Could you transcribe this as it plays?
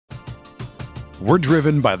We're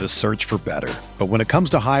driven by the search for better. But when it comes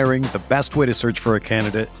to hiring, the best way to search for a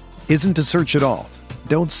candidate isn't to search at all.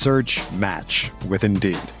 Don't search, match with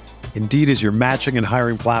Indeed. Indeed is your matching and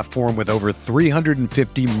hiring platform with over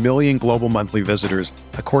 350 million global monthly visitors,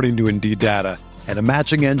 according to Indeed data, and a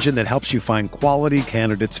matching engine that helps you find quality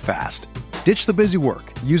candidates fast. Ditch the busy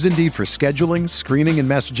work. Use Indeed for scheduling, screening, and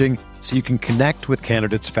messaging so you can connect with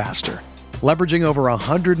candidates faster. Leveraging over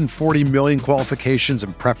 140 million qualifications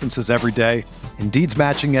and preferences every day, Indeed's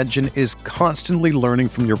matching engine is constantly learning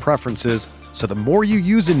from your preferences, so the more you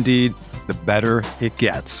use Indeed, the better it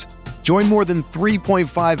gets. Join more than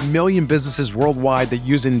 3.5 million businesses worldwide that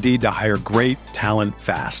use Indeed to hire great talent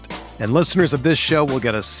fast. And listeners of this show will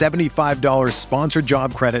get a $75 sponsored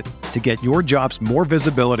job credit to get your jobs more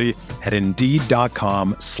visibility at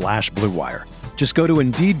Indeed.com/Blue Wire. Just go to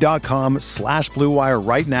Indeed.com/Blue Wire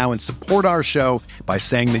right now and support our show by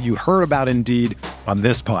saying that you heard about Indeed on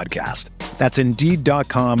this podcast. That's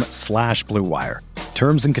Indeed.com/Blue Wire.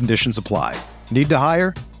 Terms and conditions apply. Need to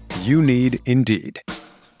hire? You need Indeed.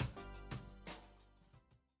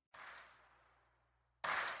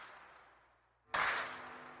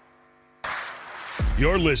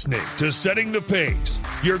 You're listening to Setting the Pace,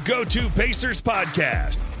 your go-to Pacers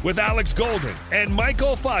podcast with Alex Golden and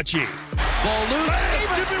Michael Facci. Ball loose. Lance,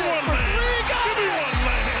 give me one, Lance. Give me one,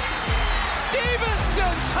 Lance.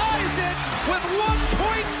 Stevenson ties it with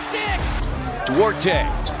 1.6. Duarte,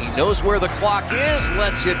 he knows where the clock is,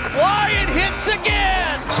 lets it fly and hits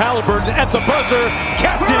again. Halliburton at the buzzer.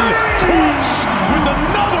 Captain Cooch with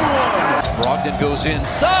another one. Brogdon goes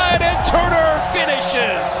inside and Turner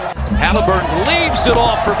finishes. Halliburton leaves it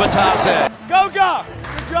off for Batase. Go! Good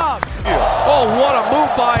job. Oh, what a move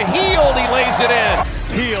by Hield. He lays it in.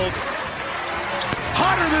 Hield.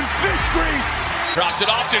 Hotter than fish grease. Dropped it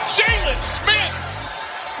off to Jalen Smith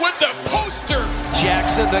with the poster.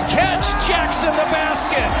 Jackson the catch. Jackson the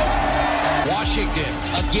basket. Washington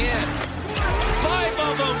again. 5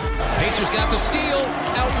 of them. Pacers got the steal.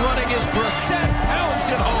 Outrunning is Brissett. Pounds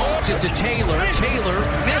it home. It's it to Taylor. Taylor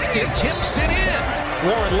missed it. Tips it in.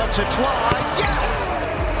 Warren lets it fly. Yes!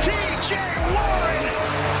 T.J. Warren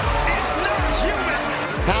is not human.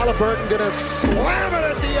 Halliburton gonna slam it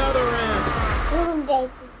at the other end.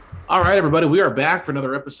 All right, everybody, we are back for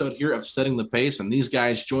another episode here of Setting the Pace, and these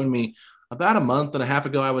guys joined me about a month and a half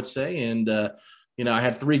ago, I would say, and I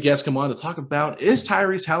had 3 guests come on to talk about, is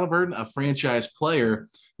Tyrese Halliburton a franchise player?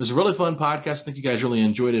 It was a really fun podcast. I think you guys really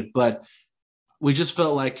enjoyed it, but we just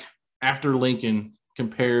felt like after Lincoln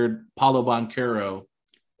compared Paolo Banchero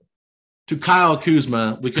to Kyle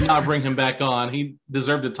Kuzma, we could not bring him back on. He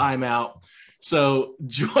deserved a timeout. So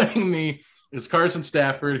joining me is Carson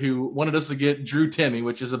Stafford, who wanted us to get Drew Timme,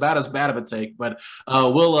 which is about as bad of a take, but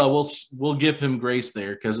we'll give him grace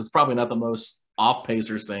there because it's probably not the most off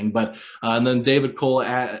Pacers thing. But and then David Cole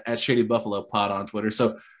at Shady Buffalo Pod on Twitter.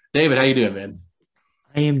 So David, how you doing, man?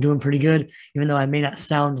 I am doing pretty good, even though I may not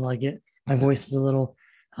sound like it. My voice is a little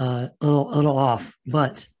off,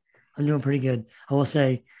 but I'm doing pretty good. I will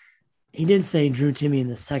say, he did say Drew Timme in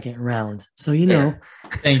the second round, so you know.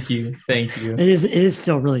 Thank you. It is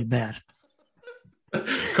still really bad.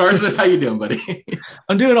 Carson, how you doing, buddy?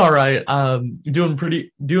 I'm doing all right. Doing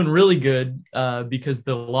really good because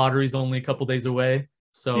the lottery's only a couple days away.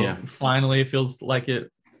 So Finally, it feels like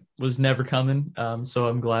it was never coming. So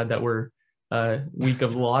I'm glad that we're week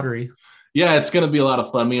of the lottery. Yeah, it's going to be a lot of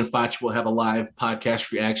fun. Me and Facci will have a live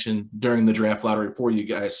podcast reaction during the draft lottery for you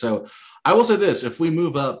guys. So I will say this, if we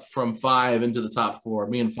move up from 5 into the top 4,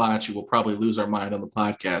 me and Facci will probably lose our mind on the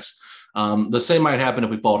podcast. The same might happen if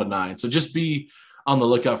we fall to 9. So just be on the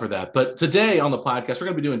lookout for that. But today on the podcast, we're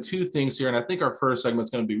going to be doing 2 things here. And I think our first segment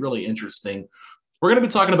is going to be really interesting. We're going to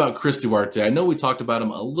be talking about Chris Duarte. I know we talked about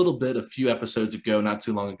him a little bit a few episodes ago, not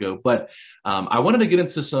too long ago, but I wanted to get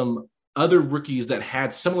into some other rookies that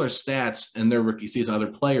had similar stats in their rookie season,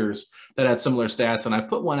 other players that had similar stats. And I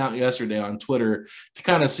put one out yesterday on Twitter to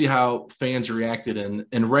kind of see how fans reacted.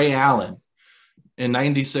 And Ray Allen in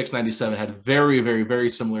 96, 97 had very, very, very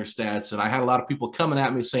similar stats. And I had a lot of people coming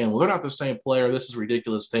at me saying, well, they're not the same player. This is a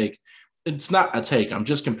ridiculous take. It's not a take. I'm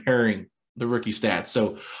just comparing the rookie stats.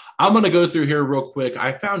 So I'm going to go through here real quick.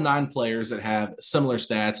 I found 9 players that have similar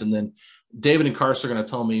stats. And then David and Carson are going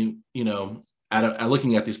to tell me, at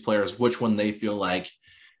looking at these players, which one they feel like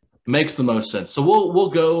makes the most sense. So we'll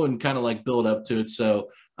go and kind of like build up to it. So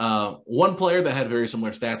one player that had very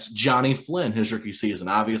similar stats, Johnny Flynn, his rookie season,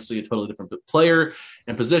 obviously a totally different player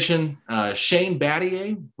and position. Shane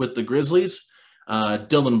Battier with the Grizzlies,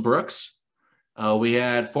 Dillon Brooks. We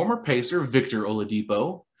had former Pacer Victor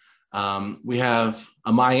Oladipo. We have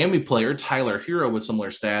a Miami player, Tyler Hero, with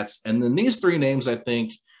similar stats. And then these 3 names, I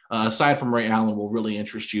think, aside from Ray Allen, will really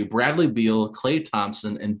interest you. Bradley Beal, Klay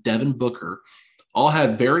Thompson, and Devin Booker all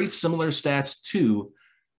had very similar stats to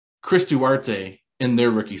Chris Duarte in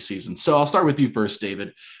their rookie season. So I'll start with you first,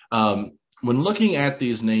 David. When looking at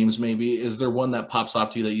these names, maybe, is there one that pops off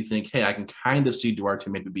to you that you think, hey, I can kind of see Duarte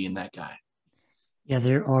maybe being that guy? Yeah,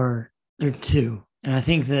 there are two. And I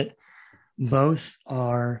think that both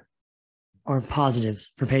are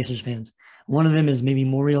positives for Pacers fans. One of them is maybe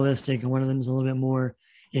more realistic, and one of them is a little bit more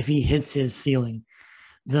if he hits his ceiling.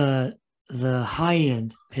 The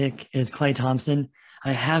high-end pick is Klay Thompson.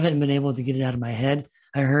 I haven't been able to get it out of my head.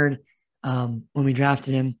 I heard when we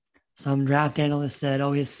drafted him, some draft analyst said,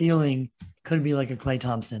 his ceiling could be like a Klay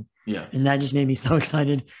Thompson. Yeah. And that just made me so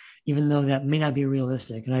excited, even though that may not be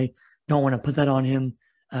realistic. And I don't want to put that on him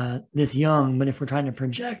this young, but if we're trying to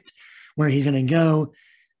project where he's going to go,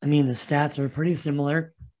 I mean, the stats are pretty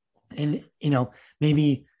similar. And,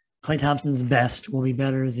 maybe Klay Thompson's best will be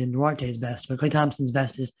better than Duarte's best, but Klay Thompson's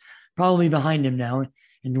best is probably behind him now.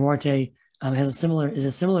 And Duarte is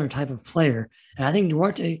a similar type of player. And I think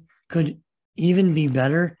Duarte could even be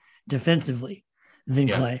better defensively than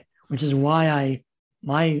Klay, which is why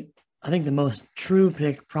I think the most true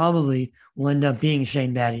pick probably will end up being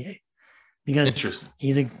Shane Battier, because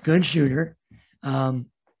he's a good shooter, and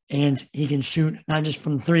he can shoot not just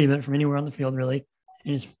from three, but from anywhere on the field, really.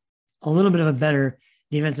 And he's a little bit of a better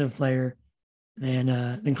defensive player than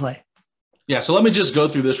Klay. Yeah, so let me just go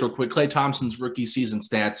through this real quick. Klay Thompson's rookie season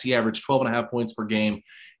stats, he averaged 12.5 points per game.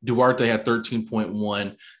 Duarte had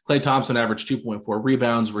 13.1. Klay Thompson averaged 2.4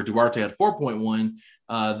 rebounds, where Duarte had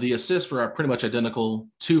 4.1. The assists were pretty much identical,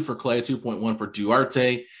 2 for Klay, 2.1 for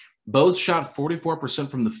Duarte. Both shot 44%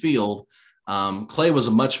 from the field. Klay was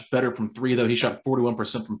much better from three, though. He shot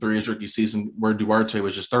 41% from three his rookie season, where Duarte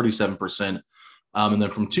was just 37%. And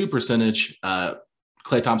then from two percentage,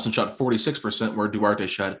 Klay Thompson shot 46%, where Duarte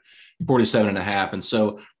shot 47.5. And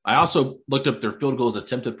so I also looked up their field goals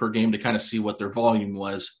attempted per game to kind of see what their volume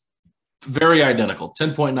was. Very identical,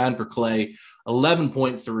 10.9 for Klay,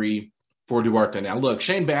 11.3 for Duarte. Now, look,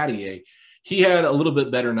 Shane Battier, he had a little bit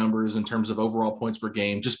better numbers in terms of overall points per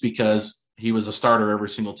game just because he was a starter every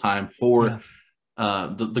single time for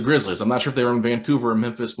the Grizzlies. I'm not sure if they were in Vancouver or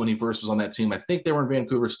Memphis when he first was on that team. I think they were in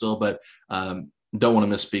Vancouver still, but don't want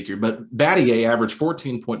to misspeak here. But Battier averaged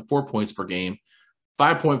 14.4 points per game,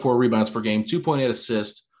 5.4 rebounds per game, 2.8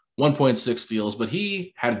 assists, 1.6 steals. But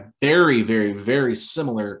he had very, very, very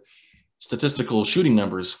similar statistical shooting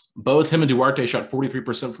numbers. Both him and Duarte shot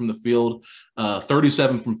 43% from the field,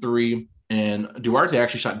 37 from three. And Duarte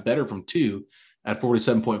actually shot better from two at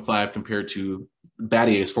 47.5 compared to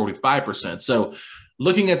Battier's 45%. So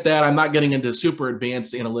looking at that, I'm not getting into super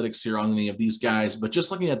advanced analytics here on any of these guys, but just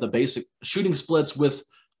looking at the basic shooting splits with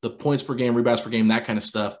the points per game, rebounds per game, that kind of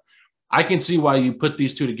stuff, I can see why you put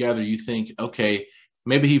these two together. You think, okay,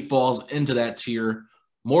 maybe he falls into that tier,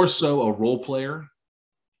 more so a role player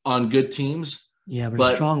on good teams. Yeah,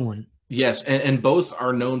 but a strong one. Yes, and both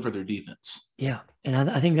are known for their defense. Yeah, and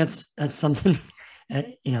I think that's something,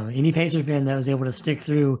 any Pacer fan that was able to stick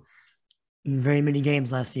through very many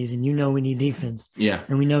games last season, we need defense. Yeah.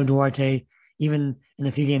 And we know Duarte, even in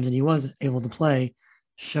the few games that he was able to play,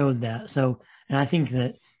 showed that. So, and I think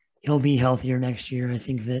that he'll be healthier next year. I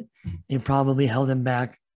think that they probably held him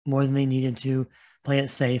back more than they needed to play it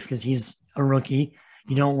safe because he's a rookie.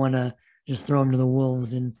 You don't want to just throw him to the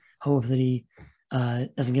wolves and hope that he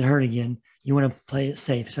doesn't get hurt again. You want to play it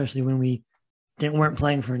safe, especially when we weren't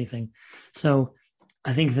playing for anything. So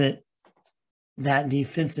I think that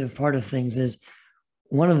defensive part of things is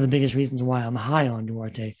one of the biggest reasons why I'm high on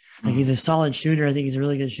Duarte. Like, he's a solid shooter. I think he's a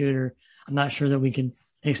really good shooter. I'm not sure that we can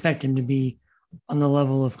expect him to be on the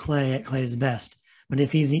level of Klay at Klay's best, but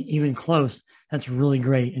if he's even close, that's really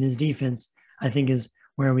great. And his defense, I think, is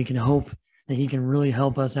where we can hope that he can really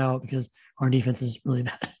help us out because our defense is really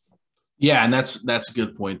bad. Yeah, and that's a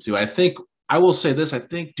good point too. I will say this, I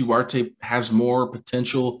think Duarte has more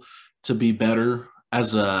potential to be better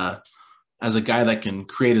as a guy that can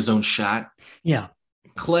create his own shot. Yeah.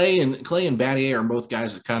 Klay and Battier are both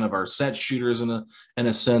guys that kind of are set shooters in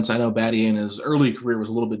a sense. I know Battier in his early career was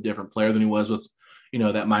a little bit different player than he was with,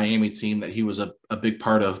 that Miami team that he was a big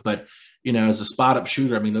part of. But, as a spot up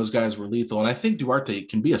shooter, I mean, those guys were lethal. And I think Duarte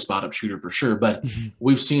can be a spot up shooter for sure, but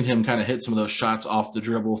we've seen him kind of hit some of those shots off the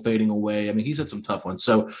dribble, fading away. I mean, he's hit some tough ones.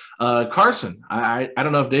 So Carson, I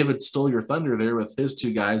don't know if David stole your thunder there with his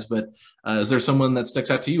two guys, but is there someone that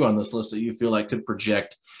sticks out to you on this list that you feel like could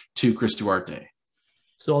project to Chris Duarte?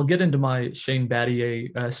 So I'll get into my Shane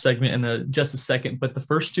Battier segment in just a second, but the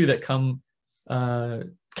first two that came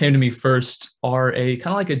to me first are a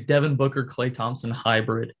kind of like a Devin Booker, Klay Thompson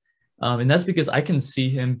hybrid. And that's because I can see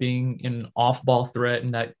him being an off-ball threat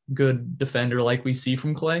and that good defender like we see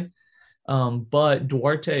from Clay. But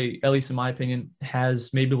Duarte, at least in my opinion,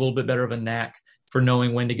 has maybe a little bit better of a knack for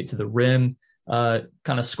knowing when to get to the rim, kind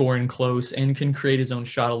of scoring close, and can create his own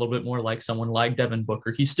shot a little bit more like someone like Devin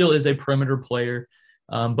Booker. He still is a perimeter player,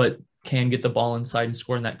 but can get the ball inside and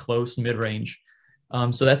score in that close mid-range.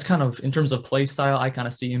 So that's kind of, in terms of play style, I kind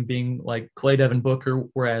of see him being like Clay, Devin Booker,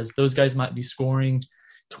 whereas those guys might be scoring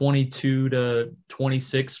 22 to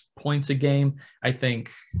 26 points a game. I think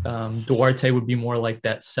Duarte would be more like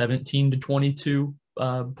that 17 to 22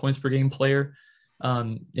 points per game player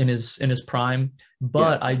in his prime.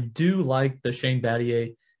 But I do like the Shane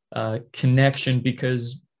Battier connection,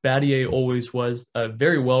 because Battier always was a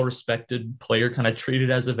very well-respected player, kind of treated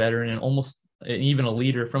as a veteran and almost even a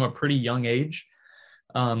leader from a pretty young age.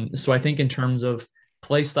 So I think in terms of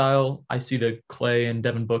play style, I see the Clay and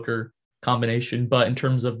Devin Booker combination, but in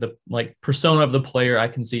terms of the persona of the player, I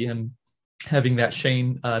can see him having that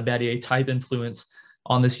Shane Battier type influence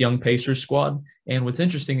on this young Pacers squad. And what's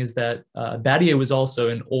interesting is that Battier was also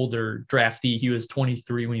an older draftee. He was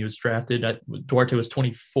 23 when he was drafted. Duarte was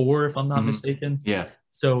 24, if I'm not mistaken. Yeah.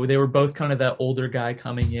 So they were both kind of that older guy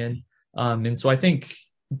coming in. And so I think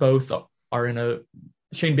both are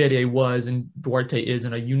Shane Battier was, and Duarte is,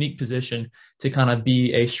 in a unique position to kind of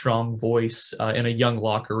be a strong voice in a young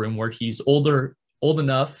locker room, where he's old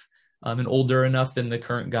enough and older enough than the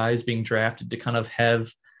current guys being drafted to kind of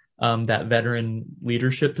have that veteran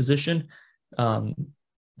leadership position.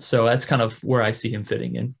 So that's kind of where I see him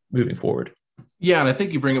fitting in moving forward. Yeah, and I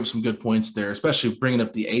think you bring up some good points there, especially bringing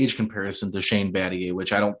up the age comparison to Shane Battier,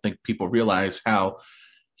 which I don't think people realize how,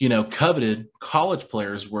 coveted college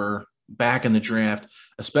players were back in the draft,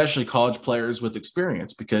 especially college players with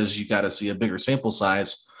experience, because you got to see a bigger sample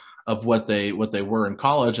size of what they were in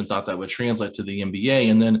college, and thought that would translate to the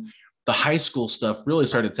NBA. And then the high school stuff really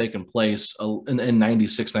started taking place in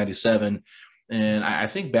 96, 97. And I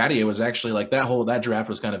think Battier was actually that draft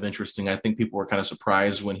was kind of interesting. I think people were kind of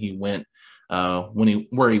surprised when he went,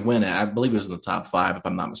 where he went at. I believe it was in the top 5, if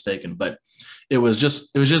I'm not mistaken, but it was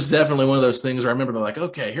just definitely one of those things where I remember they're like,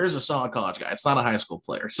 okay, here's a solid college guy. It's not a high school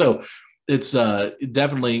player. So it's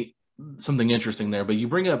definitely something interesting there. But you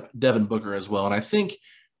bring up Devin Booker as well. And I think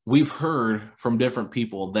we've heard from different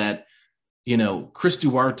people that, Chris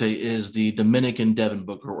Duarte is the Dominican Devin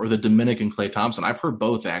Booker or the Dominican Klay Thompson. I've heard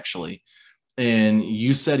both, actually. And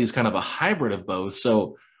you said he's kind of a hybrid of both.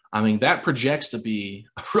 So, I mean, that projects to be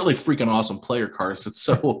a really freaking awesome player, Carson.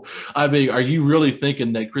 So, I mean, are you really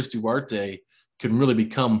thinking that Chris Duarte can really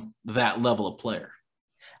become that level of player?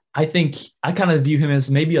 I think I kind of view him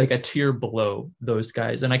as maybe like a tier below those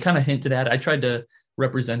guys. And I kind of hinted at it. I tried to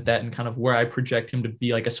represent that in kind of where I project him to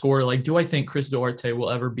be like a scorer. Like, do I think Chris Duarte will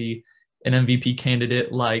ever be an MVP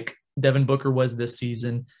candidate like Devin Booker was this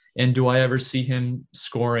season? And do I ever see him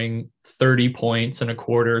scoring 30 points in a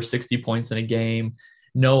quarter, 60 points in a game?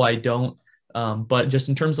 No, I don't. But just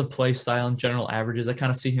in terms of play style and general averages, I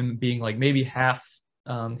kind of see him being like maybe half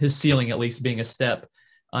his ceiling, at least being a step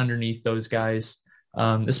underneath those guys,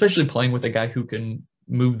 especially playing with a guy who can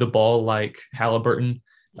move the ball like Halliburton.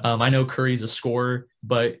 I know Curry's a scorer,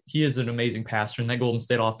 but he is an amazing passer. In that Golden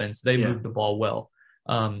State offense, they move the ball well,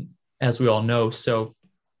 as we all know. So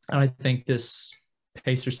I think this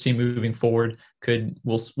Pacers team moving forward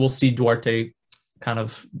we'll see Duarte kind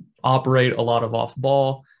of operate a lot of off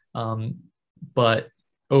ball. But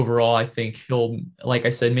overall, I think he'll, like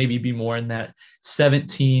I said, maybe be more in that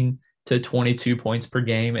 17 to 22 points per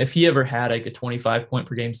game. If he ever had like a 25 point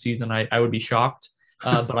per game season, I would be shocked.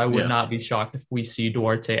 But I would not be shocked if we see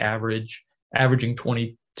Duarte averaging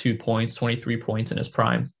 22 points, 23 points in his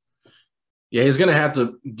prime. Yeah, he's going to have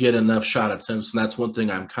to get enough shot attempts, and that's one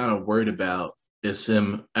thing I'm kind of worried about, is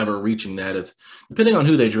him ever reaching that. Depending on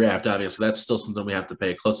who they draft, obviously, that's still something we have to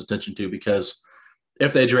pay close attention to, because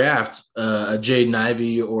if they draft a Jaden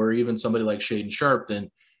Ivey or even somebody like Shaedon Sharpe,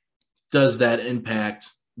 then does that impact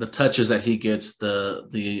the touches that he gets,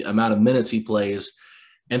 the amount of minutes he plays?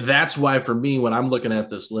 And that's why, for me, when I'm looking at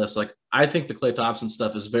this list, like, I think the Klay Thompson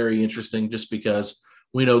stuff is very interesting, just because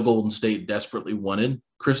we know Golden State desperately wanted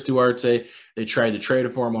Chris Duarte. They tried to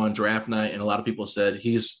trade for him on draft night, and a lot of people said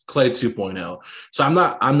he's Klay 2.0. So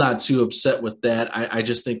I'm not too upset with that. I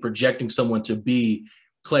just think projecting someone to be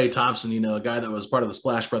Klay Thompson, a guy that was part of the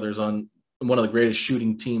Splash Brothers on one of the greatest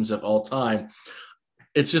shooting teams of all time,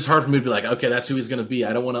 it's just hard for me to be like, okay, that's who he's going to be.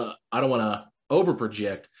 I don't want to over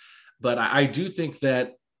project, but I do think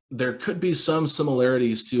that there could be some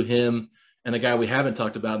similarities to him and a guy we haven't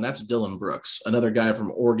talked about, and that's Dillon Brooks, another guy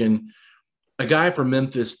from Oregon, a guy from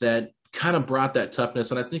Memphis that kind of brought that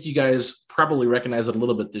toughness. And I think you guys probably recognize it a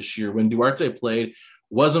little bit this year when Duarte played,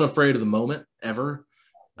 wasn't afraid of the moment ever.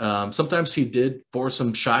 Sometimes he did force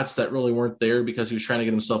some shots that really weren't there because he was trying to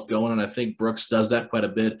get himself going. And I think Brooks does that quite a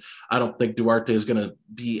bit. I don't think Duarte is going to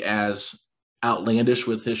be as outlandish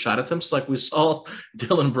with his shot attempts like we saw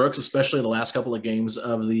Dillon Brooks, especially in the last couple of games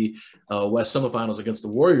of the West semifinals against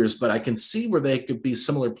the Warriors. But I can see where they could be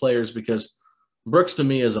similar players because Brooks to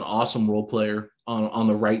me is an awesome role player on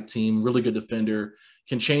the right team, really good defender,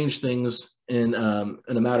 can change things in a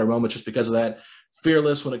matter of moments just because of that.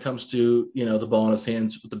 Fearless when it comes to, the ball in his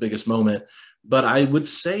hands with the biggest moment. But I would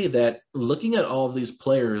say that looking at all of these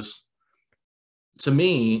players, to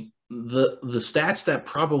me, the stats that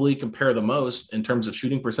probably compare the most in terms of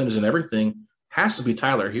shooting percentage and everything has to be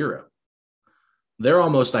Tyler Herro. They're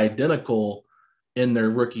almost identical in their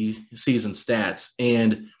rookie season stats.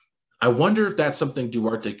 And I wonder if that's something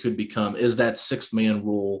Duarte could become, is that sixth-man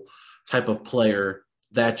rule type of player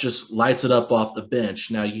that just lights it up off the bench.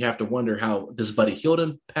 Now you have to wonder how does Buddy Hield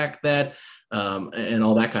impact that and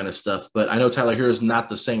all that kind of stuff. But I know Tyler Herro is not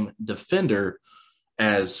the same defender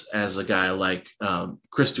as a guy like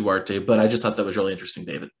Chris Duarte, but I just thought that was really interesting,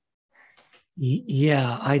 David.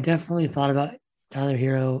 Yeah, I definitely thought about Tyler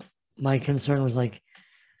Herro. My concern was like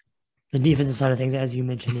the defensive side of things, as you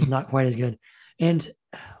mentioned, is not quite as good. And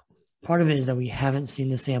part of it is that we haven't seen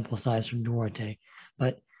the sample size from Duarte,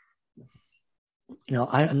 but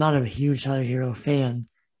I'm not a huge Tyler Herro fan,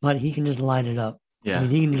 but he can just light it up. Yeah. I mean,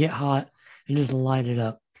 he can get hot and just light it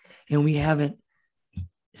up. And we haven't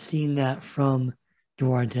seen that from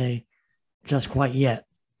Duarte just quite yet.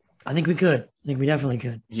 I think we could. I think we definitely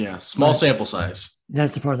could. Yeah, small sample size.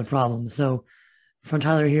 That's the part of the problem. So from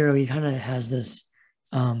Tyler Herro, he kind of has this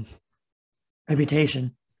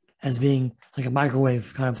reputation as being like a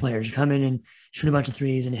microwave kind of player. You come in and shoot a bunch of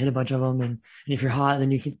threes and hit a bunch of them. And if you're hot,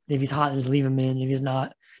 then if he's hot, then just leave him in. If he's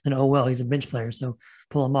not, then oh well, he's a bench player. So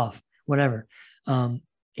pull him off, whatever. And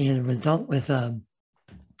with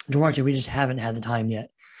Duarte, we just haven't had the time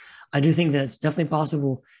yet. I do think that it's definitely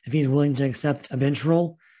possible if he's willing to accept a bench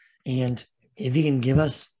role. And if he can give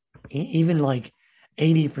us even like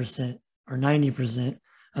 80% or 90%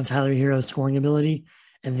 of Tyler Herro's scoring ability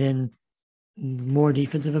and then more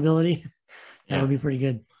defensive ability, that would be pretty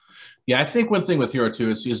good. Yeah, I think one thing with Herro too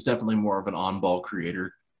is he is definitely more of an on-ball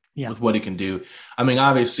creator with what he can do. I mean,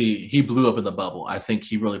 obviously he blew up in the bubble. I think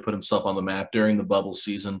he really put himself on the map during the bubble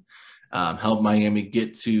season, helped Miami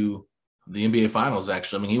get to the NBA Finals.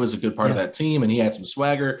 Actually, I mean, he was a good part of that team, and he had some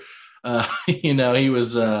swagger. He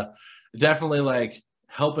was definitely like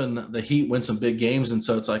helping the Heat win some big games, and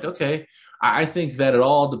so it's like, okay, I think that it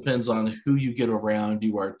all depends on who you get around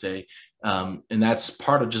Duarte, and that's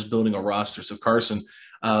part of just building a roster. So, Carson,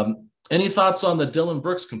 any thoughts on the Dillon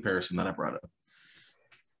Brooks comparison that I brought up?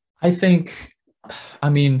 I think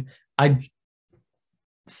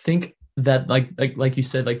that like you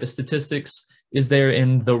said, like the statistics is there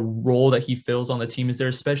in the role that he fills on the team is there,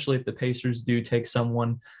 especially if the Pacers do take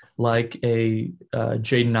someone like a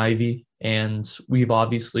Jaden Ivey. And we've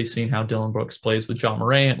obviously seen how Dillon Brooks plays with Ja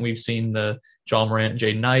Morant. We've seen the Ja Morant,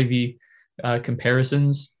 Jaden Ivey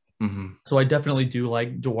comparisons. Mm-hmm. So I definitely do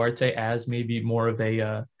like Duarte as maybe more of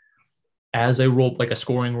a role, like a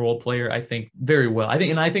scoring role player. I think very well. I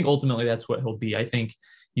think ultimately that's what he'll be. I think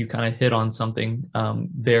you kind of hit on something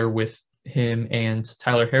there with him and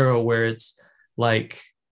Tyler Herro, where it's like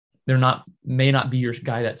may not be your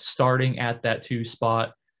guy that's starting at that 2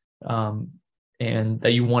 spot and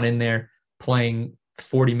that you want in there playing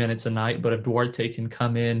 40 minutes a night. But if Duarte can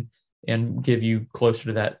come in and give you closer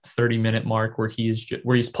to that 30-minute mark where he's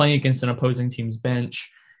playing against an opposing team's bench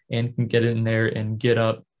and can get in there and get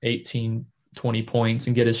up 18, 20 points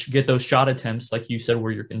and get those shot attempts, like you said,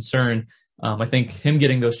 where you're concerned, I think him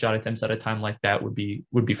getting those shot attempts at a time like that would be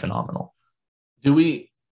phenomenal. Do we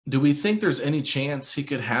think there's any chance he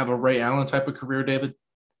could have a Ray Allen type of career, David?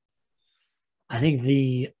 I think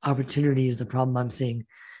the opportunity is the problem I'm seeing.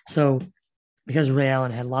 So because Ray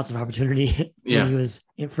Allen had lots of opportunity when he was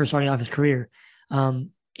first starting off his career, and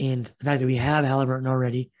the fact that we have Halliburton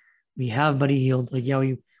already, we have Buddy Hield,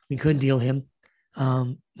 we could deal him,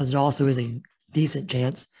 but there also is a decent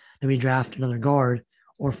chance that we draft another guard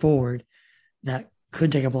or forward that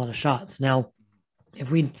could take up a lot of shots. Now, if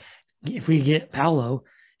we get Paolo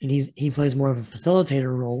and he plays more of a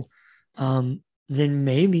facilitator role, then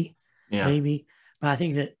maybe. But I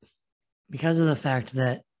think that because of the fact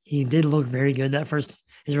that he did look very good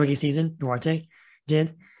his rookie season, Duarte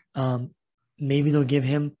did, maybe they'll give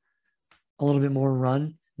him a little bit more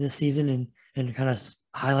run this season and kind of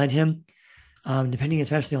highlight him, depending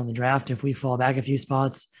especially on the draft. If we fall back a few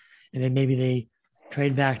spots and then maybe they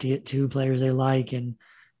trade back to get 2 players they like, and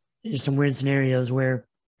there's some weird scenarios where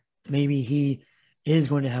maybe he is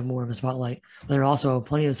going to have more of a spotlight. But there are also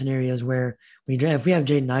plenty of scenarios where if we have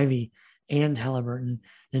Jaden Ivey and Haliburton,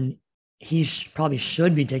 then he probably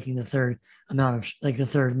should be taking the third amount of the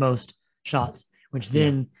third most shots, which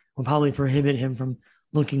then will probably prohibit him from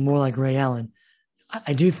looking more like Ray Allen.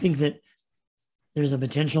 I do think that there's a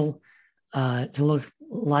potential to look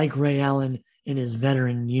like Ray Allen in his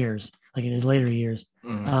veteran years, like in his later years,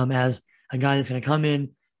 as a guy that's going to come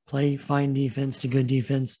in, play fine defense to good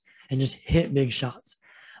defense, and just hit big shots.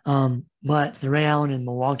 But the Ray Allen in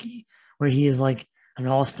Milwaukee, where he is like an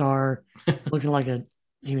all-star, looking like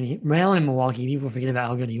Ray Allen in Milwaukee, people forget about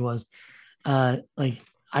how good he was. I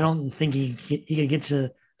don't think he could get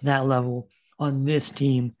to that level on this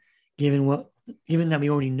team, given that we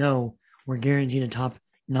already know we're guaranteed a top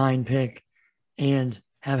 9 pick and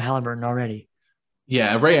have Haliburton already.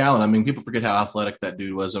 Yeah, Ray Allen, I mean, people forget how athletic that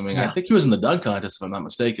dude was. I mean, I think he was in the dunk contest, if I'm not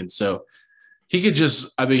mistaken. So he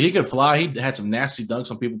could fly. He had some nasty dunks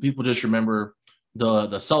on people. People just remember the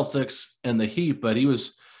Celtics and the Heat, but he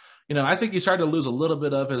was, I think he started to lose a little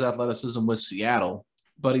bit of his athleticism with Seattle,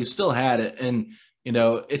 but he still had it. And,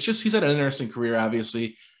 it's just, he's had an interesting career,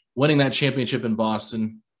 obviously. Winning that championship in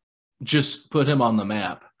Boston just put him on the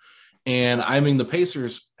map. And I mean, the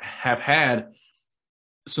Pacers have had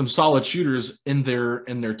some solid shooters in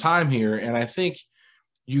their time here. And I think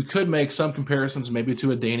you could make some comparisons maybe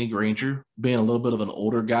to a Danny Granger, being a little bit of an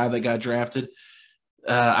older guy that got drafted.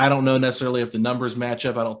 I don't know necessarily if the numbers match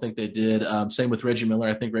up. I don't think they did. Same with Reggie Miller.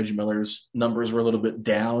 I think Reggie Miller's numbers were a little bit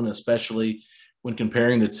down, especially when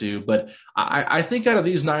comparing the two. But I think out of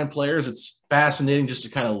these 9 players, it's fascinating just to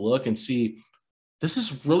kind of look and see this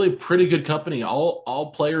is really pretty good company.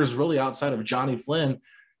 All players really outside of Johnny Flynn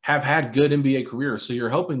have had good NBA careers. So you're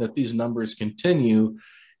hoping that these numbers continue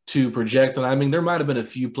to project. And I mean, there might have been a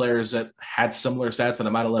few players that had similar stats that I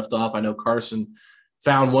might have left off. I know Carson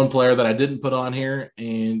found one player that I didn't put on here,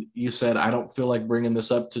 and you said, I don't feel like bringing this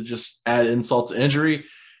up to just add insult to injury.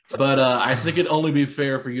 But I think it'd only be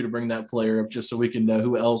fair for you to bring that player up just so we can know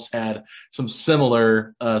who else had some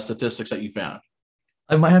similar statistics that you found.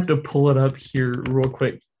 I might have to pull it up here real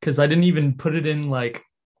quick because I didn't even put it in,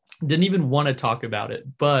 didn't even want to talk about it.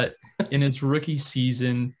 But in his rookie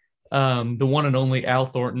season, the one and only Al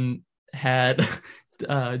Thornton had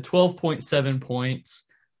 12.7 points,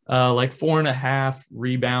 4.5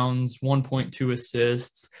 rebounds, 1.2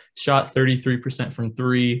 assists, shot 33% from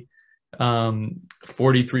 3,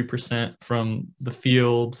 43% from the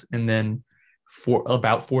field, and then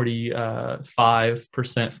about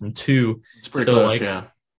 45% from 2. It's pretty close, yeah.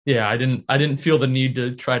 Yeah, I didn't feel the need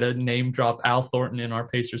to try to name drop Al Thornton in our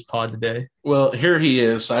Pacers pod today. Well, here he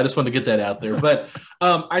is. So I just wanted to get that out there. But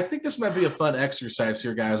I think this might be a fun exercise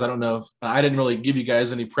here, guys. I don't know if I didn't really give you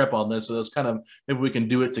guys any prep on this, so it's kind of maybe we can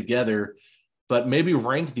do it together. But maybe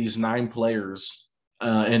rank these 9 players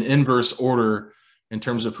in inverse order in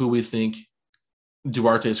terms of who we think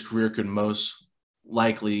Duarte's career could most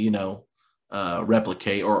likely,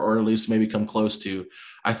 replicate or at least maybe come close to.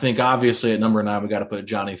 I think obviously at number 9 we got to put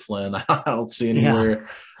Johnny Flynn. I don't see anywhere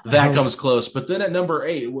that comes close. But then at number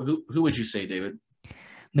 8, who would you say, David?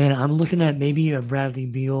 Man, I'm looking at maybe a Bradley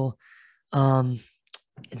Beal.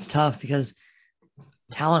 It's tough because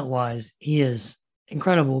talent-wise he is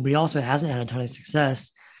incredible, but he also hasn't had a ton of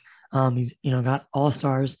success. He's got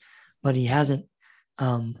all-stars, but he hasn't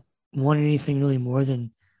won anything really more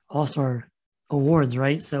than all-star awards,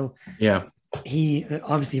 right? So yeah, he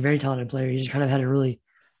obviously a very talented player. He just kind of had a really,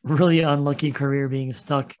 really unlucky career being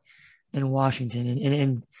stuck in Washington and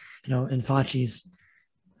in Facci's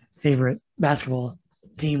favorite basketball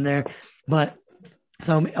team there. But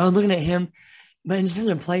so I was looking at him, but in terms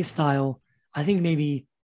of play style, I think maybe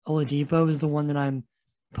Oladipo is the one that I'm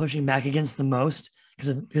pushing back against the most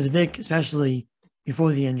because Vic, especially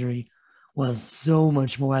before the injury, was so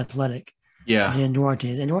much more athletic than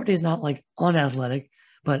Duarte. And Duarte is not unathletic,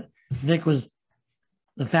 but Vic was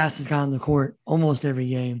the fastest guy on the court almost every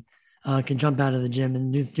game, can jump out of the gym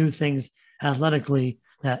and do things athletically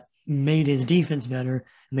that made his defense better,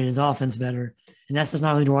 made his offense better. And that's just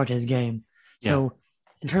not really Duarte's game. Yeah. So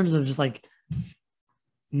in terms of just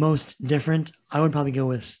most different, I would probably go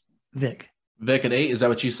with Vic. Vic at 8, is that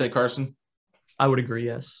what you say, Carson? I would agree,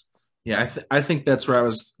 yes. Yeah, I think that's where I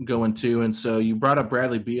was going to. And so you brought up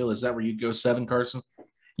Bradley Beal. Is that where you go 7, Carson?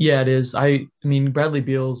 Yeah, it is. I mean, Bradley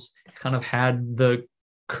Beal's kind of had the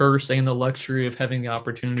curse and the luxury of having the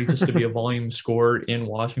opportunity just to be a volume scorer in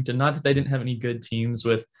Washington. Not that they didn't have any good teams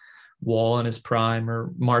with Wall in his prime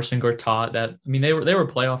or Marcin Gortat. They were a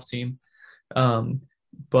playoff team.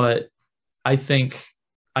 But I think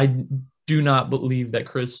I do not believe that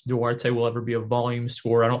Chris Duarte will ever be a volume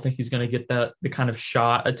scorer. I don't think he's going to get the kind of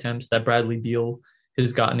shot attempts that Bradley Beal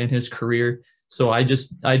has gotten in his career. So I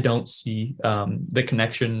don't see the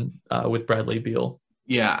connection with Bradley Beal.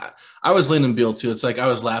 Yeah, I was leaning Beal too. It's like I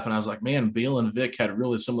was laughing. I was like, man, Beal and Vic had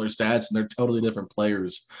really similar stats, and they're totally different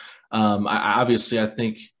players. I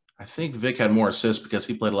think Vic had more assists because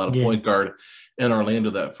he played a lot of point guard in Orlando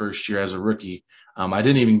that first year as a rookie. I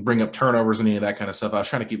didn't even bring up turnovers and any of that kind of stuff. I was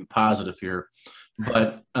trying to keep it positive here.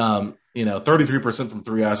 But, 33% from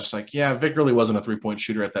three, I was just like, yeah, Vic really wasn't a three-point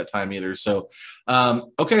shooter at that time either. So,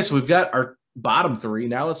 okay, so we've got our bottom three.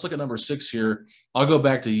 Now let's look at number 6 here. I'll go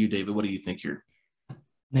back to you, David. What do you think here?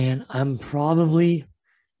 Man, I'm probably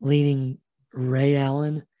leaning Ray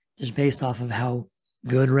Allen just based off of how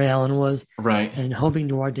good Ray Allen was. Right. And hoping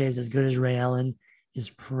Duarte is as good as Ray Allen is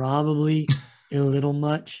probably a little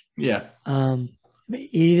much. Yeah. It'd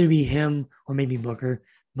either be him or maybe Booker,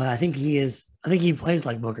 but I think he plays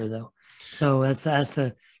like Booker though. So that's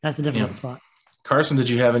the difficult spot. Carson, did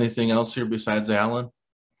you have anything else here besides Allen?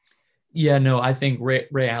 Yeah, no, I think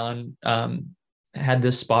Ray Allen had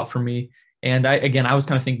this spot for me. And I was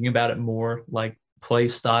kind of thinking about it more like play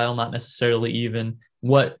style, not necessarily even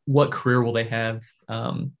what career will they have.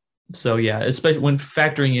 So yeah, especially when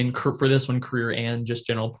factoring in for this one, career and just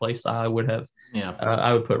general play style, I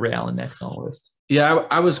would put Ray Allen next on the list. Yeah,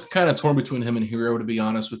 I was kind of torn between him and Hero, to be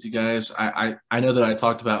honest with you guys. I know that I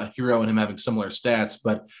talked about Hero and him having similar stats,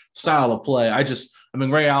 but style of play,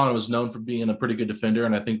 Ray Allen was known for being a pretty good defender,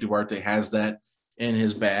 and I think Duarte has that in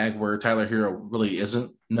his bag, where Tyler Hero really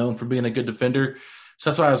isn't known for being a good defender. So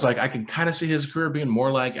that's why I was like, I can kind of see his career being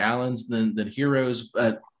more like Allen's than Hero's,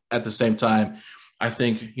 but at the same time, I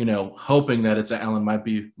think, hoping that it's Allen might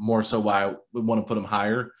be more so why I would want to put him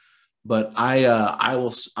higher. But I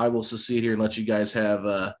will secede here and let you guys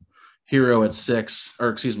have Hero at 6, or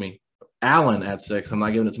excuse me, Allen at 6. I'm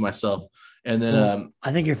not giving it to myself. And then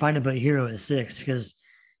I think you're fine to put Hero at 6 because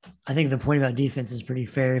I think the point about defense is pretty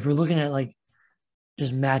fair. If we're looking at like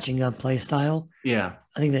just matching up play style, yeah,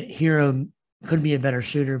 I think that Hero could be a better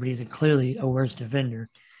shooter, but he's clearly a worse defender.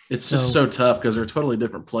 It's just so tough because they're totally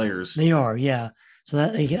different players. They are, yeah. So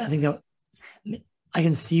that I think that I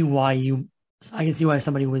can see why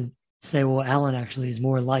somebody would say, well, Allen actually is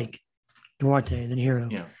more like Duarte than Hero.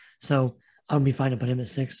 Yeah. So I would be fine to put him at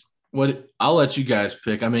 6. I'll let you guys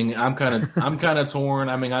pick. I'm kind of torn.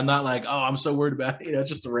 I'm not like, oh, I'm so worried about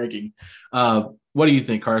just the ranking. What do you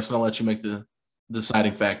think, Carson? I'll let you make the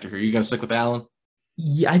deciding factor here. You gonna stick with Allen?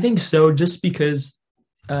 Yeah, I think so. Just because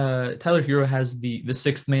Tyler Hero has the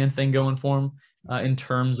sixth man thing going for him in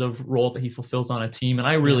terms of role that he fulfills on a team, and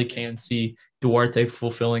I really can see Duarte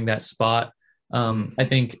fulfilling that spot. I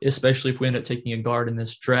think especially if we end up taking a guard in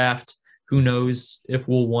this draft, who knows if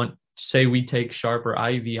we'll say we take Sharp or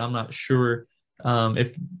Ivy. I'm not sure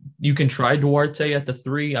if you can try Duarte at the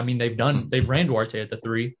 3. They've ran Duarte at the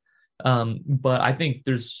 3. But I think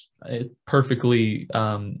there's perfectly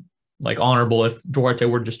honorable if Duarte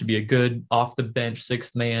were just to be a good off the bench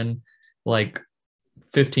sixth man, like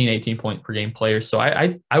 15, 18 point per game player. So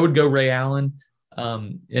I would go Ray Allen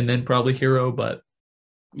and then probably Hero, but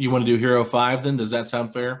you want to do Hero 5 then? Does that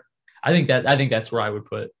sound fair? I think that's where I would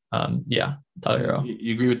put Tyler Hero.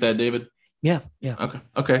 You agree with that, David? Yeah.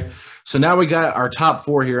 Okay. So now we got our top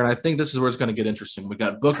 4 here, and I think this is where it's going to get interesting. We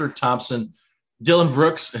got Booker, Thompson, Dillon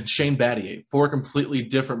Brooks, and Shane Battier, 4 completely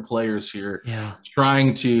different players here,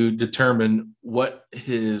 trying to determine what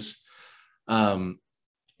his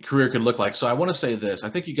career could look like. So I want to say this. I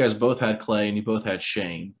think you guys both had Clay and you both had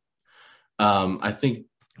Shane. I think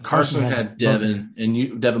Carson had Devin,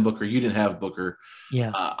 and Devin Booker. You didn't have Booker.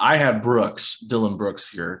 Yeah. I had Dillon Brooks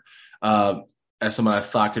here, as someone I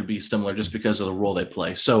thought could be similar just because of the role they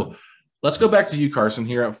play. So let's go back to you, Carson,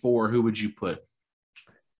 here at 4. Who would you put?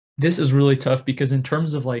 This is really tough because in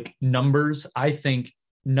terms of like numbers, I think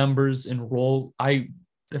numbers and role,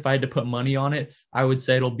 if I had to put money on it, I would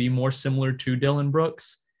say it'll be more similar to Dillon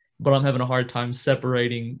Brooks, but I'm having a hard time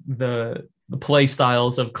separating the play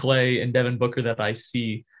styles of Clay and Devin Booker that I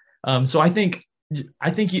see. So I think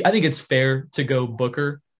it's fair to go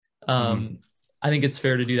Booker. I think it's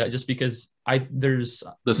fair to do that just because there's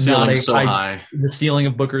the ceiling so high. The ceiling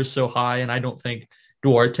of Booker is so high, and I don't think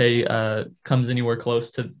Duarte comes anywhere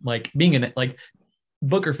close to like being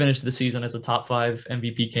Booker finished the season as a top 5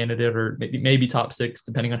 MVP candidate or maybe top 6,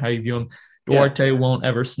 depending on how you view him. Duarte won't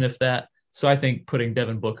ever sniff that. So I think putting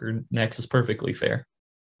Devin Booker next is perfectly fair.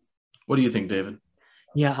 What do you think, David?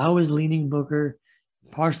 Yeah, I was leaning Booker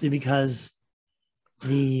partially because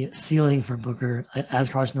the ceiling for Booker, as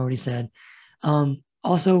Carson already said.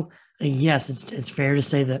 Also, yes, it's fair to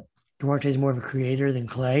say that Duarte is more of a creator than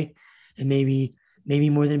Clay, and maybe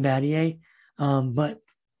more than Battier. But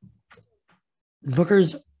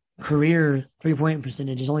Booker's career 3-point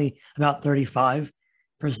percentage is only about 35%,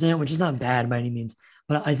 which is not bad by any means.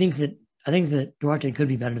 But I think that Duarte could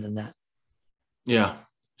be better than that. Yeah.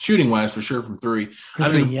 Shooting wise, for sure, from three.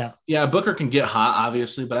 Yeah, Booker can get hot,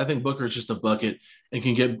 obviously, but I think Booker is just a bucket and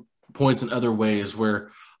can get points in other ways where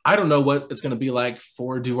I don't know what it's going to be like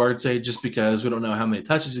for Duarte just because we don't know how many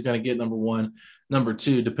touches he's going to get, number one. Number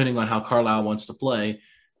two, depending on how Carlisle wants to play,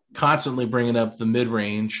 constantly bringing up the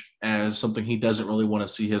mid-range as something he doesn't really want to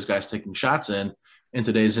see his guys taking shots in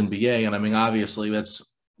today's NBA. And I mean, obviously,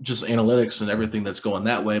 that's just analytics and everything that's going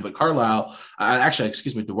that way. But Duarte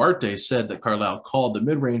said that Carlisle called the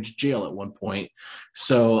mid-range jail at one point.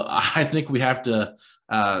 So I think we have to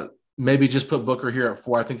maybe just put Booker here at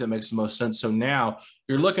 4. I think that makes the most sense. So now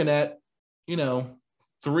you're looking at,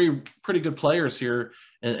 three pretty good players here,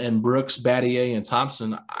 and Brooks, Battier, and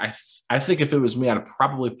Thompson. I think if it was me, I'd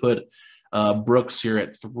probably put Brooks here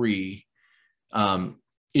at 3,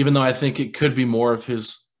 even though I think it could be more of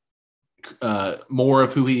his more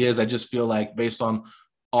of who he is. I just feel like based on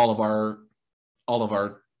all of our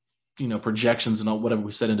projections and all, whatever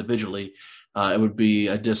we said individually, it would be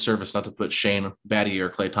a disservice not to put Shane Battier or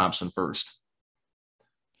Klay Thompson first.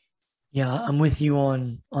 Yeah, I'm with you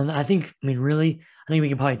on I think we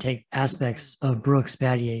can probably take aspects of Brooks,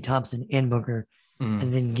 Battier, Thompson, and Booker,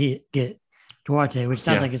 and then get Duarte, which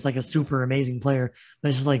sounds like it's like a super amazing player, but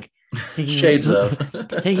it's just like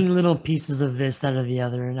taking little pieces of this, that, or the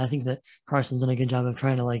other. And I think that Carson's done a good job of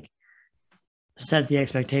trying to like set the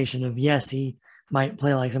expectation of, yes, he might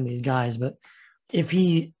play like some of these guys, but if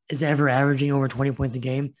he is ever averaging over 20 points a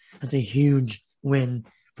game, that's a huge win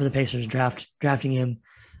for the Pacers drafting him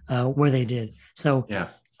where they did. So yeah,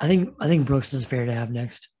 I think Brooks is fair to have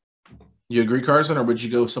next. You agree, Carson, or would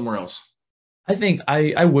you go somewhere else? I think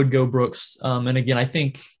I would go Brooks. And again, I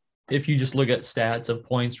think if you just look at stats of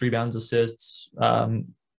points, rebounds, assists,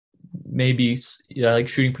 maybe like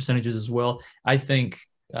shooting percentages as well, I think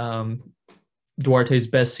Duarte's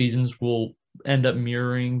best seasons will end up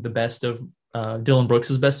mirroring the best of Dillon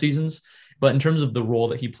Brooks's best seasons. But in terms of the role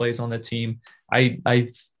that he plays on the team, I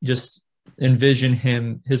just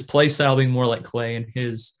envision his play style being more like Klay, and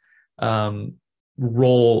his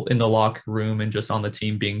role in the locker room and just on the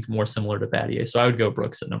team being more similar to Battier. So I would go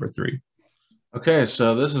Brooks at number 3. Okay,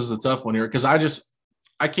 so this is the tough one here because I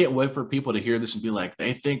can't wait for people to hear this and be like,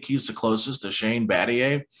 they think he's the closest to Shane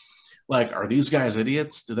Battier. Like, are these guys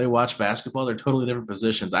idiots? Do they watch basketball? They're totally different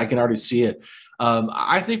positions. I can already see it.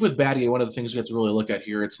 I think with Battier, one of the things we have to really look at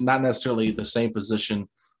here, it's not necessarily the same position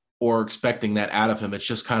or expecting that out of him. It's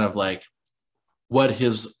just kind of like what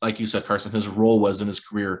his, like you said, Carson, his role was in his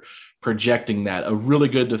career, projecting that. A really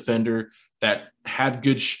good defender that had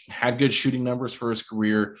good shooting numbers for his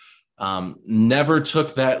career, never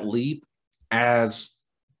took that leap as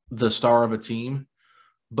the star of a team,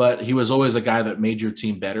 but he was always a guy that made your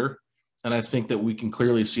team better. And I think that we can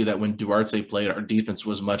clearly see that when Duarte played, our defense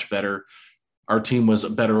was much better. Our team was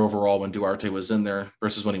better overall when Duarte was in there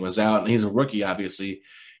versus when he was out. And he's a rookie, obviously,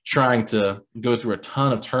 trying to go through a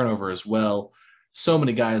ton of turnover as well. So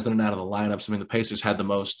many guys in and out of the lineups. I mean, the Pacers had the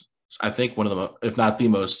most, I think one of them, if not the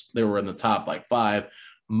most, they were in the top like 5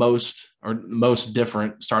 most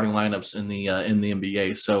different starting lineups in the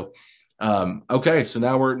NBA. So, okay. So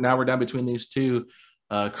now we're down between these two.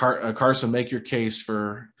 Carson, make your case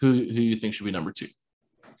for who you think should be number 2.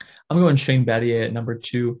 I'm going Shane Battier at number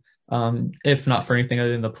 2. If not for anything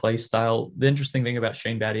other than the play style. The interesting thing about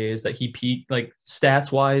Shane Battier is that he peaked like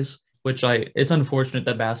stats wise, which it's unfortunate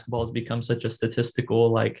that basketball has become such a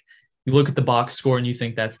statistical, like you look at the box score and you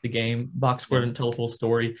think that's the game. Box score didn't tell the full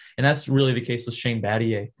story. And that's really the case with Shane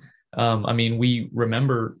Battier. I mean, we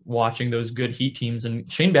remember watching those good Heat teams,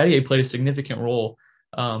 and Shane Battier played a significant role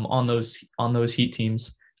on those Heat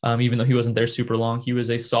teams. Even though he wasn't there super long, he was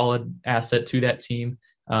a solid asset to that team.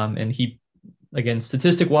 And he, again,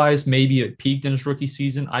 statistic-wise, maybe it peaked in his rookie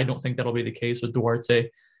season. I don't think that'll be the case with Duarte.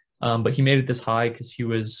 But he made it this high because he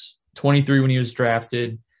was 23 when he was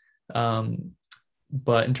drafted.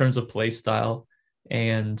 But in terms of play style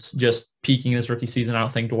and just peaking his rookie season, I don't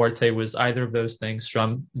think Duarte was either of those things. So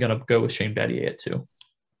I'm going to go with Shane Battier at 2.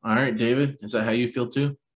 All right, David, is that how you feel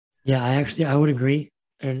too? Yeah, I would agree.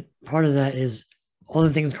 And part of that is all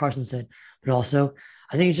the things Carson said, but also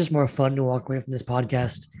I think it's just more fun to walk away from this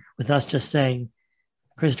podcast with us just saying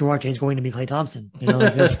Chris Duarte is going to be Klay Thompson.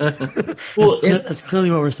 That's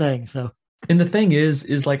clearly what we're saying. So, and the thing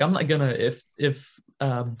is like, I'm not going to, if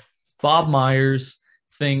Bob Myers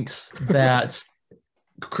thinks that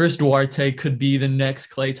Chris Duarte could be the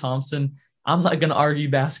next Klay Thompson, I'm not going to argue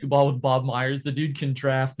basketball with Bob Myers. The dude can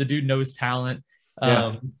draft. The dude knows talent.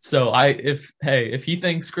 So if he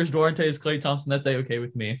thinks Chris Duarte is Klay Thompson, that's okay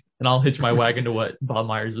with me, and I'll hitch my wagon to what Bob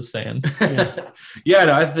Myers is saying.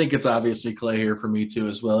 No, I think it's obviously Klay here for me too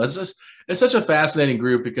as well. It's such a fascinating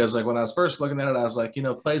group because like when I was first looking at it, I was like,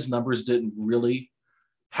 Klay's numbers didn't really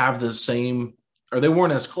have the same, or they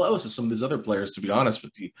weren't as close as some of these other players, to be honest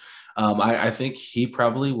with you. I think he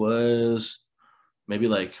probably was maybe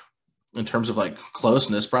like in terms of like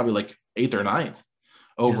closeness, probably like 8th or 9th.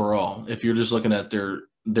 Overall, if you're just looking at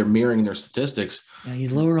they're mirroring their statistics. Yeah,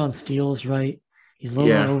 he's lower on steals, right? He's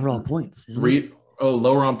lower on overall points.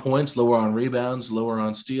 Lower on points, lower on rebounds, lower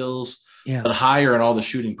on steals, but higher in all the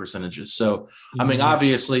shooting percentages. So, I mean,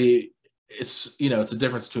 obviously, it's it's a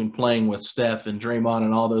difference between playing with Steph and Draymond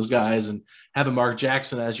and all those guys and having Mark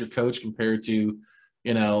Jackson as your coach compared to,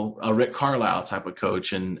 a Rick Carlisle type of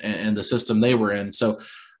coach and the system they were in. So,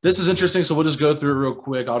 this is interesting, so we'll just go through it real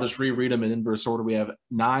quick. I'll just reread them in inverse order. We have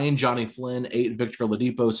 9, Johnny Flynn, 8, Victor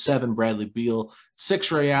Oladipo, 7, Bradley Beal,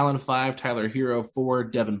 6, Ray Allen, 5, Tyler Hero, 4,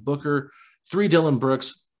 Devin Booker, 3, Dylan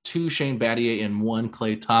Brooks, 2, Shane Battier, and 1,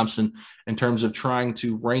 Klay Thompson in terms of trying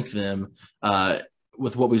to rank them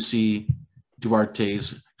with what we see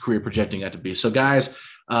Duarte's career projecting out to be. So, guys,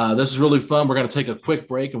 this is really fun. We're going to take a quick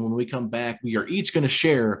break, and when we come back, we are each going to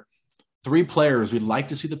share 3 players we'd like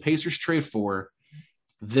to see the Pacers trade for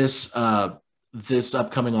this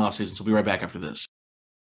upcoming offseason. So we'll be right back after this.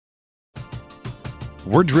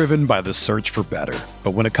 We're driven by the search for better.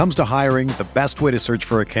 But when it comes to hiring, the best way to search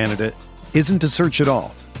for a candidate isn't to search at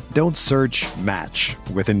all. Don't search, match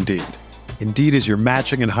with Indeed. Indeed is your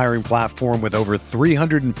matching and hiring platform with over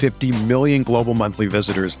 350 million global monthly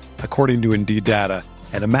visitors, according to Indeed data,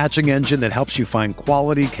 and a matching engine that helps you find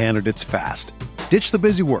quality candidates fast. Ditch the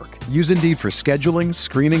busy work. Use Indeed for scheduling,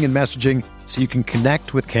 screening, and messaging so you can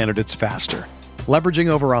connect with candidates faster. Leveraging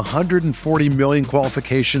over 140 million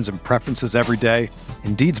qualifications and preferences every day,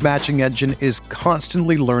 Indeed's matching engine is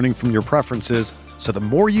constantly learning from your preferences, so the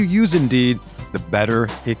more you use Indeed, the better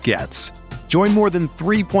it gets. Join more than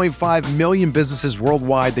 3.5 million businesses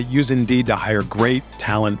worldwide that use Indeed to hire great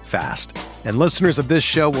talent fast. And listeners of this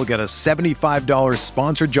show will get a $75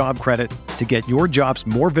 sponsored job credit to get your jobs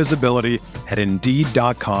more visibility at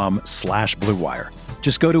Indeed.com/Blue Wire.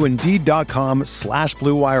 Just go to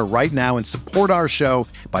Indeed.com/Blue Wire right now and support our show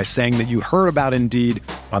by saying that you heard about Indeed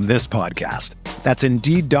on this podcast. That's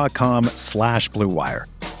Indeed.com/Blue Wire.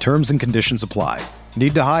 Terms and conditions apply.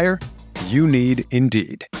 Need to hire? You need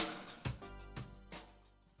Indeed.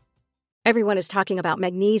 Everyone is talking about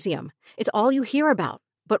magnesium. It's all you hear about.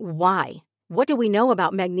 But why? What do we know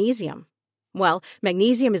about magnesium? Well,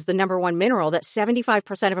 magnesium is the #1 mineral that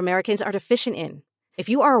 75% of Americans are deficient in. If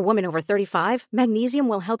you are a woman over 35, magnesium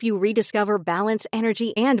will help you rediscover balance,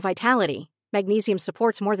 energy, and vitality. Magnesium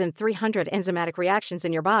supports more than 300 enzymatic reactions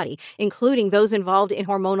in your body, including those involved in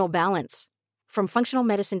hormonal balance. From functional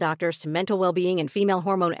medicine doctors to mental well-being and female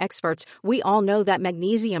hormone experts, we all know that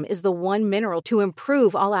magnesium is the one mineral to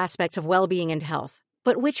improve all aspects of well-being and health.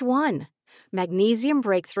 But which one? Magnesium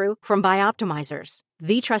Breakthrough from Bioptimizers,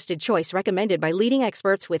 the trusted choice recommended by leading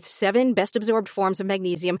experts with 7 best-absorbed forms of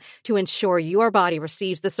magnesium to ensure your body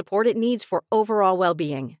receives the support it needs for overall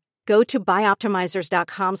well-being. Go to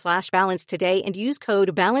bioptimizers.com/balance today and use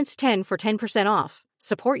code BALANCE10 for 10% off.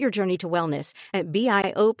 Support your journey to wellness at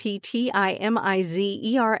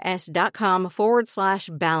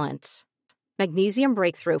bioptimizers.com/balance. Magnesium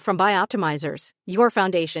Breakthrough from Bioptimizers, your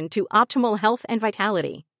foundation to optimal health and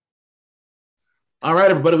vitality. All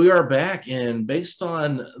right, everybody, we are back. And based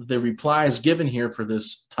on the replies given here for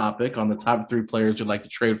this topic on the top 3 players you'd like to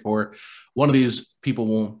trade for, one of these people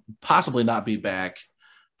will possibly not be back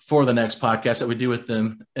for the next podcast that we do with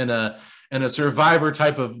them in a Survivor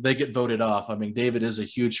type of, they get voted off. I mean, David is a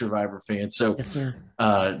huge Survivor fan. So yes, sir.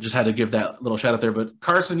 Just had to give that little shout out there. But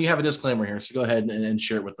Carson, you have a disclaimer here. So go ahead and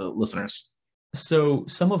share it with the listeners. So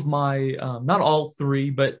some of my, not all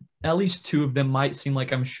 3, but at least 2 of them might seem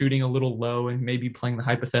like I'm shooting a little low and maybe playing the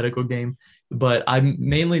hypothetical game. But I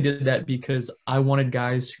mainly did that because I wanted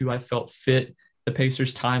guys who I felt fit the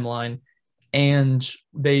Pacers timeline and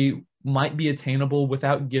they might be attainable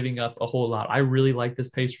without giving up a whole lot. I really like this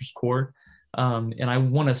Pacers core. And I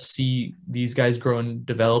want to see these guys grow and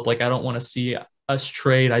develop. Like, I don't want to see us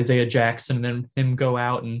trade Isaiah Jackson and then him go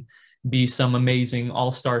out and be some amazing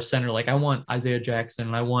all-star center. Like, I want Isaiah Jackson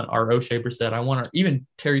and I want our O'Shea Brissett. I want even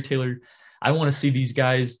Terry Taylor. I want to see these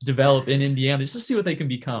guys develop in Indiana just to see what they can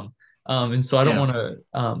become. And so I don't want to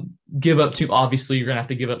give up too. Obviously, you're going to have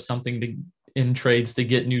to give up something in trades to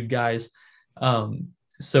get new guys.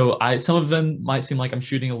 So some of them might seem like I'm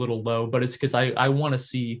shooting a little low, but it's because I want to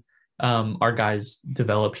see our guys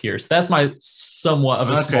develop here. So that's my somewhat of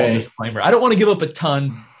a small disclaimer. I don't want to give up a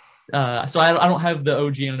ton. So I don't have the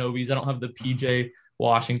OG Anunobys. I don't have the PJ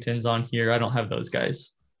Washingtons on here. I don't have those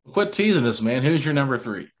guys. Quit teasing us, man. Who's your number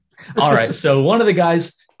 3? All right. So one of the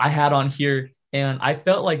guys I had on here, and I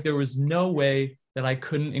felt like there was no way that I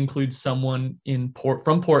couldn't include someone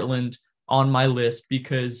from Portland on my list,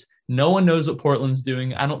 because no one knows what Portland's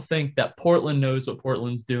doing. I don't think that Portland knows what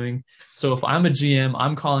Portland's doing. So if I'm a GM,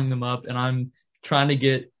 I'm calling them up and I'm trying to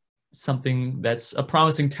get something that's a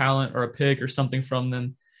promising talent or a pick or something from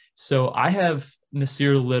them. So I have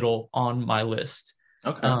Nasir Little on my list.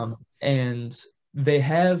 Okay. And they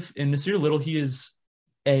have in Nasir Little, he is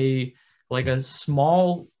a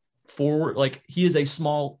small forward. Like, he is a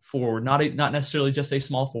small forward, not necessarily just a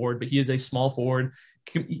small forward, but he is a small forward.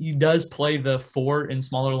 He does play the 4 in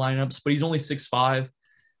smaller lineups, but he's only 6'5",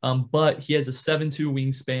 but he has a 7'2"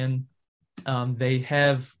 wingspan. They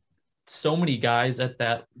have so many guys at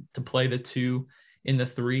that to play the 2 in the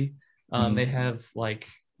 3. They have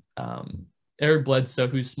Eric Bledsoe,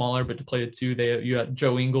 who's smaller, but to play the 2. You got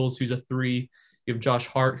Joe Ingles, who's a 3. You have Josh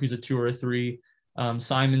Hart, who's a 2 or a 3.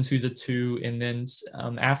 Simons, who's a 2. And then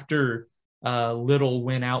after Little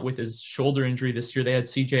went out with his shoulder injury this year, they had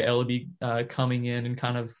CJ Ellaby coming in and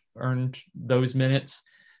kind of earned those minutes.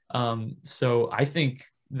 So I think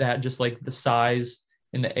that just like the size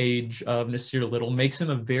and the age of Nasir Little makes him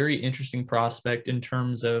a very interesting prospect in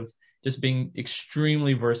terms of just being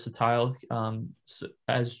extremely versatile. So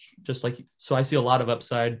I see a lot of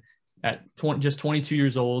upside at just 22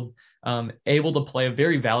 years old, able to play a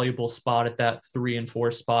very valuable spot at that 3 and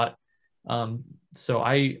 4 spot. So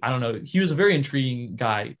I don't know. He was a very intriguing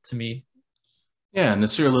guy to me. Yeah,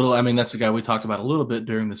 Nasir Little, I mean, that's the guy we talked about a little bit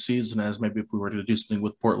during the season, as maybe if we were to do something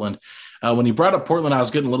with Portland. When he brought up Portland, I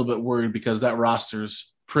was getting a little bit worried because that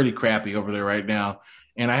roster's pretty crappy over there right now.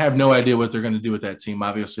 And I have no idea what they're going to do with that team.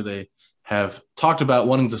 Obviously, they have talked about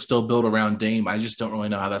wanting to still build around Dame. I just don't really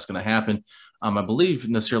know how that's going to happen. I believe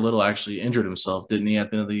Nasir Little actually injured himself, didn't he,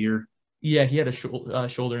 at the end of the year? Yeah, he had a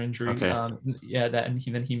shoulder injury. Okay. Then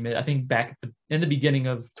he made, I think, back in the beginning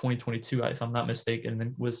of 2022, if I'm not mistaken, and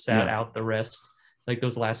then was sat out the rest, like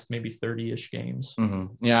those last maybe 30-ish games.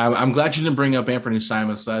 Mm-hmm. Yeah, I'm glad you didn't bring up Anthony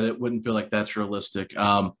Simons. It wouldn't feel like that's realistic.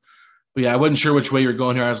 But yeah, I wasn't sure which way you're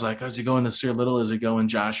going here. I was like, is he going Nasir Little? Is he going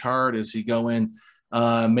Josh Hart? Is he going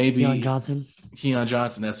maybe Keon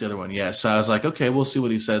Johnson? That's the other one. Yeah. So I was like, okay, we'll see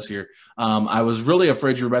what he says here. I was really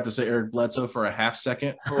afraid you were about to say Eric Bledsoe for a half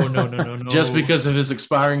second. Oh, no. Just because of his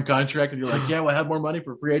expiring contract. And you're like, yeah, we'll have more money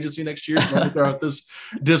for free agency next year. So let me throw out this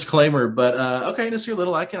disclaimer. But okay, Nasir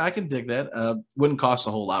Little, I can dig that. Wouldn't cost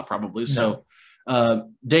a whole lot probably. No. So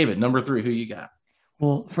David, number 3, who you got?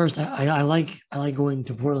 Well, first, I like going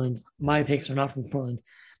to Portland. My picks are not from Portland,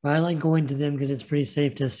 but I like going to them because it's pretty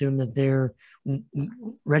safe to assume that they're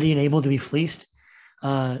ready and able to be fleeced.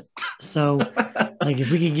 So like if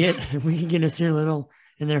we could get Nasir Little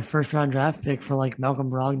in their first round draft pick for like Malcolm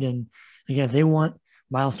Brogdon, again, if they want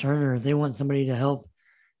Miles Turner, if they want somebody to help,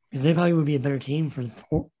 because they probably would be a better team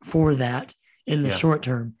for that in the short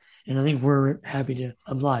term. And I think we're happy to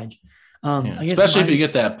oblige. Especially if you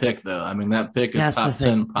get that pick, though. I mean, that pick is top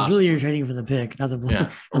 10. It's really you're trading for the pick, not the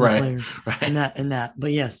player. Right. And that.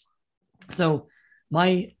 But yes. So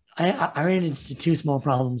I ran into 2 small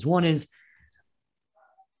problems. One is,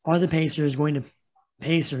 are the Pacers going to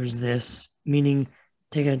Pacers this, meaning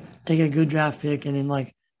take a good draft pick and then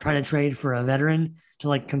like try to trade for a veteran to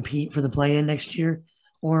like compete for the play-in next year,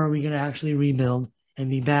 or are we going to actually rebuild and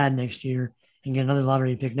be bad next year and get another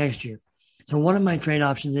lottery pick next year? So one of my trade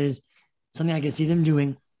options is something I can see them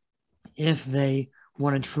doing if they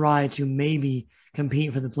want to try to maybe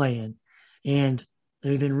compete for the play-in. And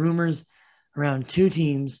there's been rumors around 2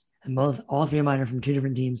 teams, and all 3 of mine are from 2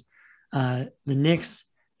 different teams, the Knicks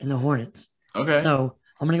and the Hornets. Okay. So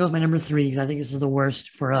I'm going to go with my number 3 because I think this is the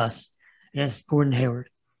worst for us, and that's Gordon Hayward.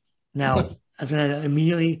 Now, that's going to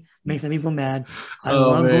immediately make some people mad. I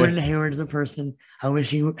love Gordon Hayward as a person. I wish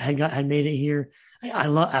he had made it here.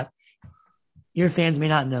 Your fans may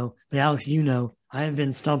not know, but Alex, you know, I have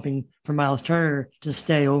been stumping for Miles Turner to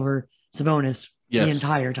stay over Sabonis the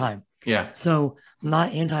entire time. Yeah. So I'm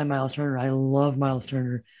not anti-Miles Turner. I love Miles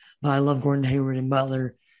Turner, but I love Gordon Hayward and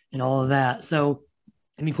Butler and all of that. So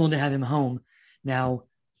it'd be cool to have him home. Now,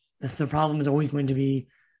 the problem is always going to be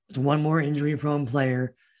it's one more injury-prone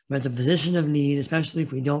player, but it's a position of need, especially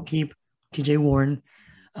if we don't keep TJ Warren,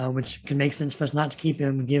 which can make sense for us not to keep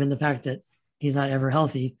him, given the fact that he's not ever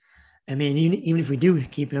healthy. I mean, even if we do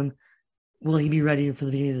keep him, will he be ready for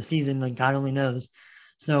the beginning of the season? Like, God only knows.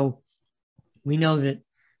 So we know that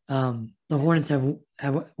the Hornets have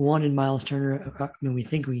wanted Miles Turner. I mean, we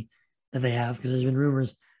think we that they have, because there's been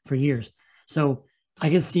rumors for years. So I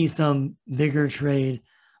could see some bigger trade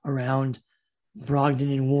around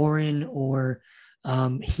Brogdon and Warren, or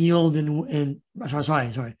Hield and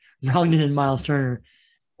Brogdon and Miles Turner,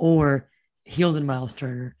 or Hield and Miles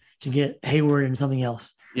Turner to get Hayward and something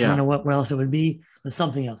else. Yeah. I don't know what else it would be, but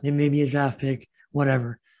something else. Maybe a draft pick,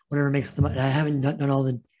 whatever makes the money. I haven't done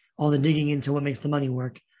all the digging into what makes the money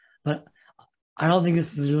work, but I don't think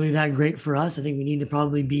this is really that great for us. I think we need to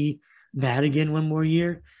probably be bad again one more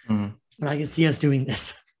year, but I can see us doing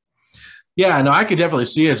this. Yeah, no, I could definitely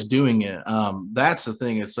see us doing it. That's the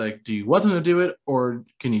thing. It's like, do you want them to do it, or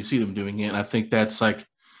can you see them doing it? And I think that's like,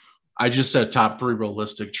 I just said top 3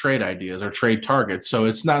 realistic trade ideas or trade targets. So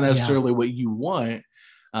it's not necessarily what you want.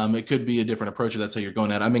 It could be a different approach if that's how you're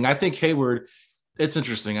going at it. I mean, I think Hayward, it's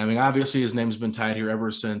interesting. I mean, obviously his name's been tied here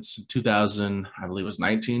ever since 2000, I believe it was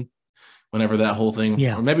 19, whenever that whole thing,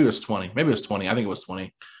 or maybe it was 20. Maybe it was 20. I think it was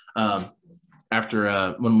 20.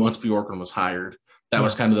 After once Bjorkgren was hired, that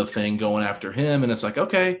was kind of the thing going after him. And it's like,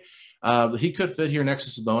 okay, he could fit here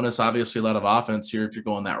next to Sabonis. Obviously a lot of offense here if you're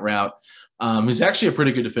going that route. He's actually a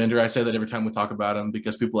pretty good defender. I say that every time we talk about him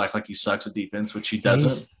because people act like he sucks at defense, which he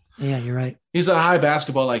doesn't. Yeah, you're right. He's a high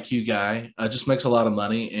basketball IQ guy, just makes a lot of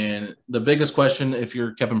money. And the biggest question, if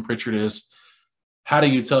you're Kevin Pritchard, is how do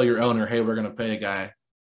you tell your owner, hey, we're going to pay a guy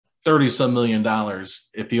 $30-some million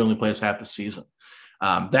if he only plays half the season?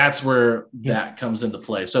 That's where that comes into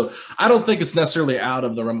play. So I don't think it's necessarily out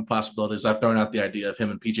of the realm of possibilities. I've thrown out the idea of him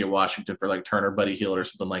and PJ Washington for like Turner, Buddy Hield or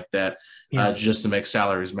something like that, just to make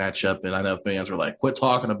salaries match up. And I know fans were like, quit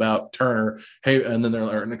talking about Turner. Hey, and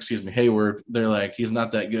then Hayward. They're like, he's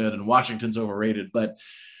not that good and Washington's overrated. But,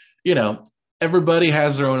 you know, everybody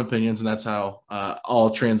has their own opinions, and that's how I'll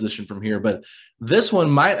transition from here. But this one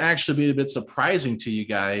might actually be a bit surprising to you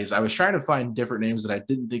guys. I was trying to find different names that I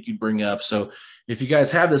didn't think you'd bring up. So if you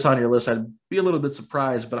guys have this on your list, I'd be a little bit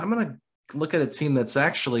surprised. But I'm going to look at a team that's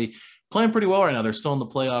actually playing pretty well right now. They're still in the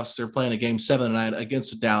playoffs. They're playing a game 7 tonight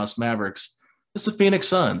against the Dallas Mavericks. It's the Phoenix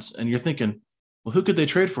Suns. And you're thinking, well, who could they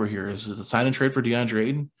trade for here? Is it a sign and trade for DeAndre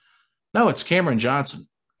Ayton? No, it's Cameron Johnson.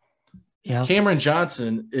 Yeah. Cameron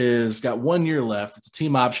Johnson is got 1 year left. It's a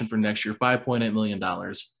team option for next year, $5.8 million.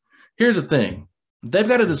 Here's the thing. They've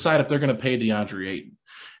got to decide if they're going to pay DeAndre Ayton.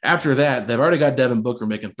 After that, they've already got Devin Booker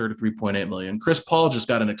making $33.8 million. Chris Paul just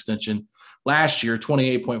got an extension last year,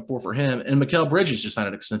 $28.4 for him. And Mikal Bridges just signed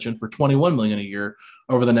an extension for $21 million a year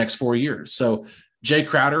over the next 4 years. So Jay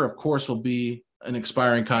Crowder, of course, will be an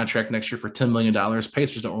expiring contract next year for $10 million.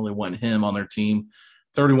 Pacers don't really want him on their team.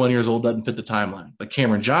 31 years old, doesn't fit the timeline. But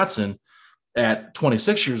Cameron Johnson, at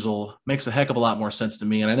 26 years old, makes a heck of a lot more sense to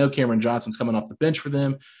me. And I know Cameron Johnson's coming off the bench for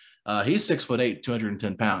them. He's 6'8",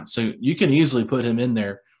 210 pounds. So you can easily put him in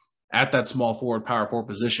there at that small forward, power forward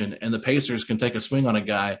position, and the Pacers can take a swing on a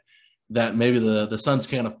guy that maybe the Suns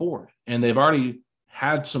can't afford. And they've already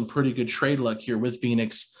had some pretty good trade luck here with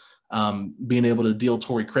Phoenix, being able to deal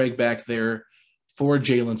Torrey Craig back there for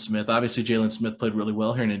Jalen Smith. Obviously, Jalen Smith played really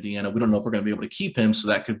well here in Indiana. We don't know if we're going to be able to keep him, so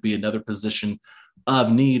that could be another position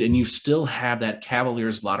of need. And you still have that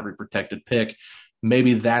Cavaliers lottery protected pick.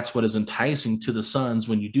 Maybe that's what is enticing to the Suns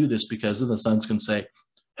when you do this, because then the Suns can say,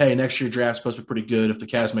 hey, next year draft's supposed to be pretty good. If the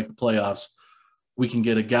Cavs make the playoffs, we can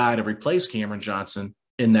get a guy to replace Cameron Johnson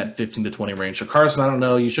in that 15 to 20 range. So Carson, I don't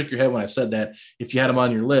know, you shook your head when I said that, if you had him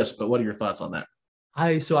on your list, but what are your thoughts on that?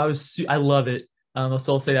 I love it.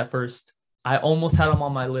 So I'll say that first. I almost had him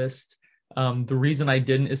on my list. The reason I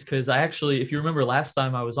didn't is because I actually, if you remember last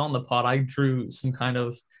time I was on the pod, I drew some kind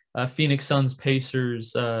of Phoenix Suns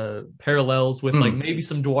Pacers parallels with like maybe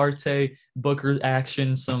some Duarte Booker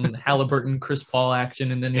action, some Halliburton Chris Paul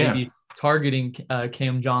action, and then maybe targeting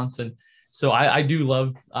Cam Johnson. So I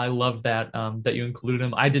love that that you included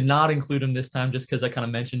him. I did not include him this time just because I kind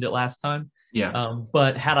of mentioned it last time.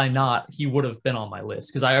 But had I not, he would have been on my list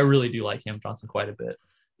because I really do like Cam Johnson quite a bit.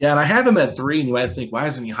 Yeah, and I have him at 3, and you might think, why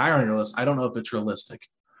isn't he higher on your list? I don't know if it's realistic.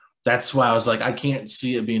 That's why I was like, I can't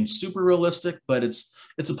see it being super realistic, but it's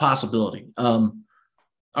a possibility. All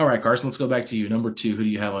right, Carson, let's go back to you. Number 2, who do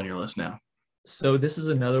you have on your list now? So this is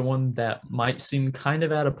another one that might seem kind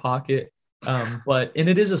of out of pocket, and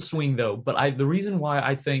it is a swing though. But the reason why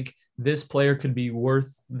I think this player could be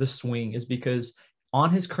worth the swing is because on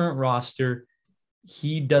his current roster,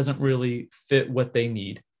 he doesn't really fit what they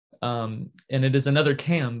need. And it is another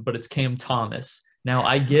Cam, but it's Cam Thomas. Now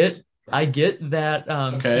I get that.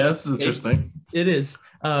 Okay, that's interesting. It is.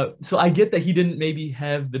 So I get that he didn't maybe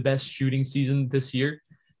have the best shooting season this year.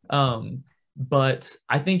 But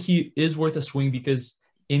I think he is worth a swing because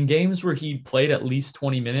in games where he played at least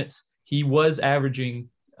 20 minutes, he was averaging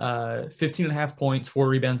 15.5 points, 4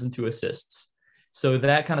 rebounds, and 2 assists. So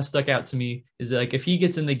that kind of stuck out to me, is like if he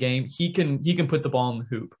gets in the game, he can put the ball in the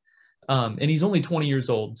hoop. And he's only 20 years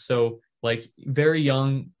old. So like very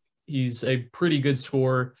young, he's a pretty good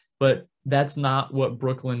scorer, but that's not what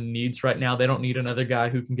Brooklyn needs right now. They don't need another guy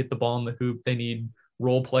who can get the ball in the hoop. They need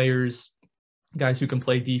role players, guys who can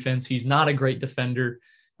play defense. He's not a great defender,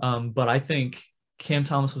 but I think Cam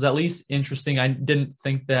Thomas was at least interesting. I didn't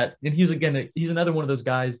think that, and he's another one of those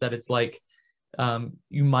guys that it's like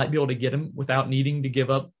you might be able to get him without needing to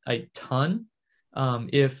give up a ton.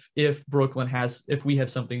 If we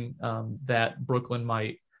have something that Brooklyn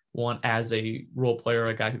might want as a role player,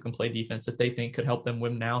 a guy who can play defense that they think could help them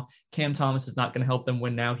win now. Cam Thomas is not going to help them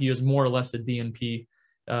win now. He is more or less a DNP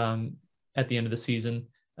at the end of the season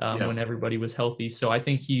when everybody was healthy. So I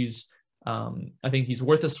think he's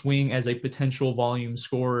worth a swing as a potential volume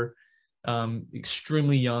scorer.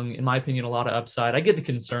 Extremely young, in my opinion, a lot of upside. I get the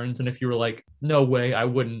concerns, and if you were like, no way, I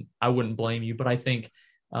wouldn't blame you. But I think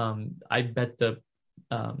I bet the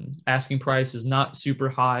asking price is not super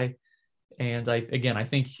high. And I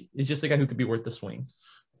think he's just a guy who could be worth the swing.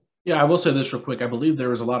 Yeah, I will say this real quick. I believe there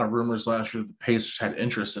was a lot of rumors last year that the Pacers had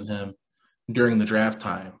interest in him during the draft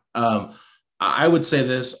time. I would say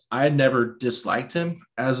this. I had never disliked him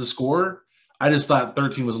as a scorer. I just thought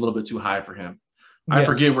 13 was a little bit too high for him. Yes. I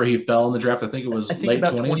forget where he fell in the draft. I think it was late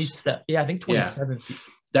 20s. Yeah, I think 27. Yeah.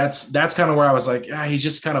 That's kind of where I was like,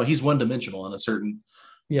 he's one-dimensional in a certain –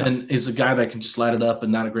 and is a guy that can just light it up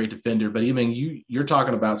and not a great defender. But I mean, you're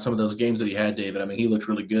talking about some of those games that he had, David. I mean, he looked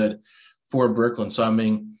really good for Brooklyn. So, I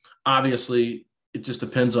mean, obviously it just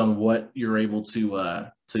depends on what you're able to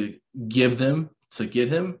give them to get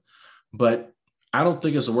him. But I don't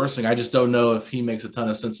think it's the worst thing. I just don't know if he makes a ton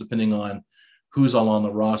of sense depending on who's all on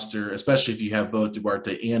the roster, especially if you have both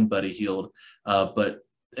Duarte and Buddy Hield. But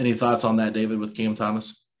any thoughts on that, David, with Cam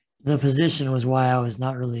Thomas? The position was why I was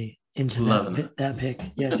not really into that pick.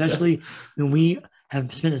 Yeah, especially when we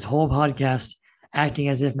have spent this whole podcast acting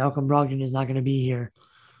as if Malcolm Brogdon is not going to be here.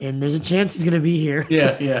 And there's a chance he's going to be here.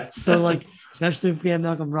 Yeah. So, like, especially if we have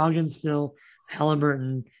Malcolm Brogdon still,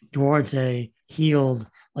 Halliburton, Duarte, Hield,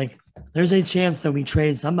 like, there's a chance that we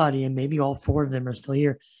trade somebody and maybe all four of them are still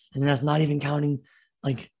here. And that's not even counting,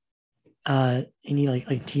 like, any like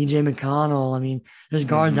TJ McConnell. I mean, there's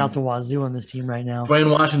guards out the wazoo on this team right now.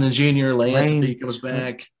 Dwayne Washington Jr., Lance, if he comes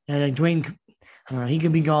back. And like Dwayne, I don't know, he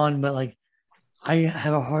could be gone, but like I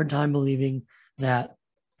have a hard time believing that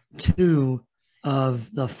two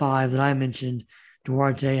of the five that I mentioned,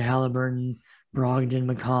 Duarte, Halliburton, Brogdon,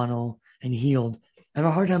 McConnell, and Hield, I have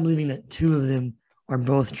a hard time believing that two of them are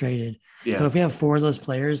both traded. Yeah. So if we have four of those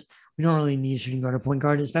players, we don't really need shooting guard or point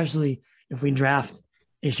guard, especially if we draft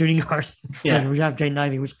a shooting guard. Like we draft Jaden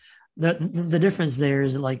Ivey, which the difference there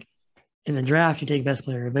is that, like, in the draft, you take best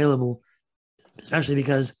player available, especially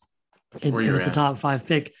because if it's the top 5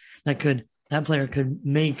 pick, that player could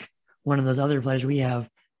make one of those other players we have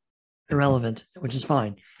irrelevant, which is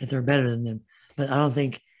fine if they're better than them. But I don't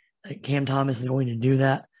think Cam Thomas is going to do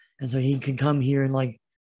that. And so he could come here and like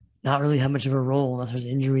not really have much of a role unless there's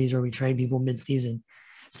injuries or we trade people mid-season.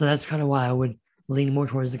 So that's kind of why I would lean more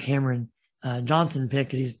towards the Cameron Johnson pick,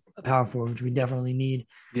 because he's a power forward, which we definitely need.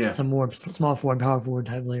 Some more small forward, power forward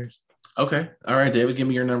type players. Okay. All right, David, give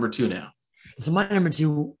me your number 2 now. So my number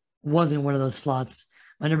 2 wasn't one of those slots.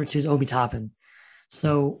 My number 2 is Obi Toppin.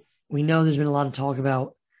 So we know there's been a lot of talk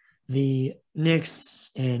about the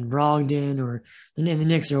Knicks and Brogdon, or the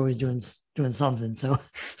Knicks are always doing something.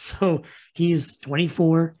 So he's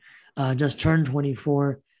 24, just turned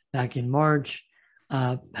 24 back in March.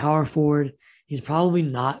 Power forward. He's probably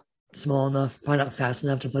not small enough, probably not fast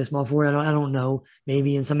enough to play small forward. I don't know.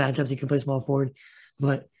 Maybe in some matchups he could play small forward,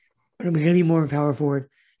 but we're going to be more of a power forward.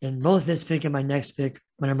 And both this pick and my next pick,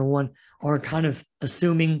 my number 1, are kind of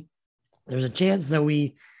assuming there's a chance that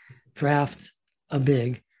we draft a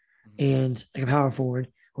big and like a power forward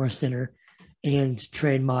or a center and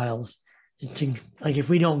trade Miles. Like if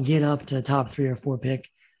we don't get up to top 3 or 4 pick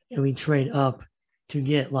and we trade up to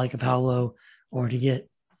get like a Paolo or to get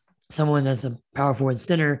someone that's a power forward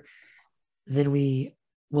center, then we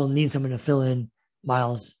will need someone to fill in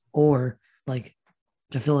Miles or like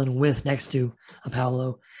to fill in with next to a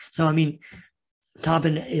Paolo. So, I mean,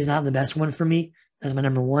 Toppin is not the best one for me as my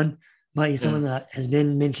number 1, but he's someone that has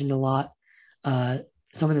been mentioned a lot.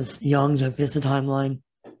 Someone that's young to fits the timeline,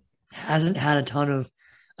 hasn't had a ton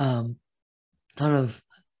of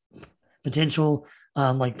potential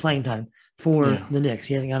like playing time for the Knicks.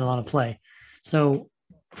 He hasn't got a lot of play. So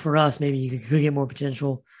for us, maybe you could get more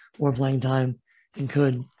potential or playing time and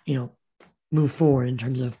could, move forward in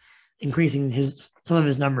terms of increasing some of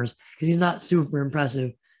his numbers, because he's not super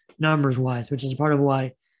impressive numbers wise, which is part of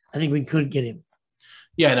why I think we could get him.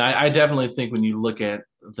 Yeah, and I definitely think when you look at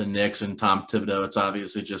the Knicks and Tom Thibodeau, it's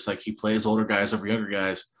obviously just like he plays older guys over younger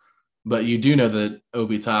guys. But you do know that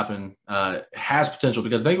Obi Toppin has potential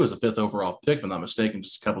because I think it was a 5th overall pick, if I'm not mistaken,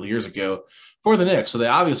 just a couple of years ago for the Knicks. So they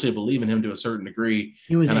obviously believe in him to a certain degree.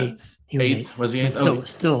 He was 8th. He was 8th. Was he 8th?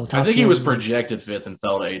 Still I think he was projected 5th and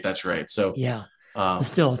fell to 8th. That's right. So yeah,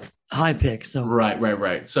 still high pick. So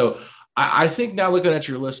right. So I think now looking at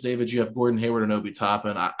your list, David, you have Gordon Hayward and Obi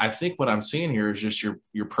Toppin. I think what I'm seeing here is just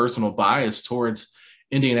your personal bias towards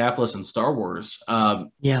Indianapolis and Star Wars.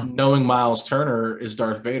 Knowing Miles Turner is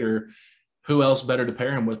Darth Vader, who else better to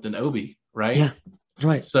pair him with than Obi, right? Yeah,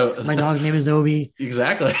 right. So my dog's name is Obi.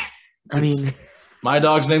 Exactly. I mean, my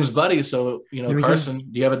dog's name's Buddy. So Carson,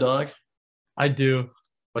 do you have a dog? I do.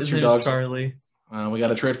 What's His your dog's? Charlie. We got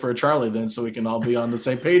to trade for a Charlie then, so we can all be on the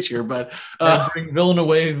same page here. But bring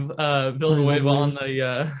Villanueva on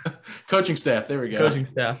the coaching staff. There we go. Coaching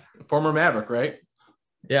staff. Former Maverick, right?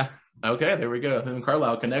 Yeah. Okay, there we go. And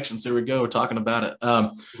Carlisle connections. There we go. We're talking about it.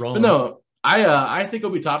 But no, I think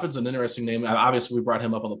Obi Toppin's an interesting name. Obviously, we brought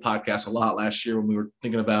him up on the podcast a lot last year when we were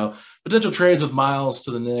thinking about potential trades with Miles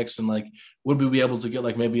to the Knicks and like, would we be able to get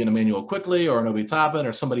like maybe an Emmanuel Quickly or an Obi Toppin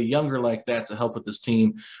or somebody younger like that to help with this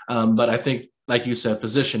team? But I think, like you said,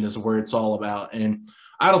 position is where it's all about. And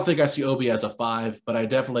I don't think I see Obi as a 5, but I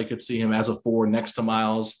definitely could see him as a 4 next to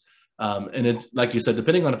Miles. And it, like you said,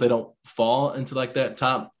 depending on if they don't fall into like that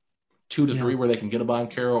top 2 to 3 where they can get a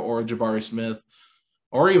Banchero or a Jabari Smith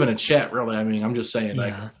or even a Chet, really. I mean, I'm just saying,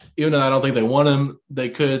 like, even though I don't think they want him, they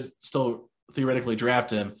could still theoretically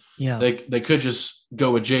draft him. Yeah. They could just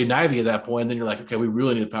go with Jaden Ivey at that point. And then you're like, okay, we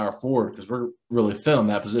really need a power forward because we're really thin on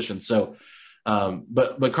that position. So,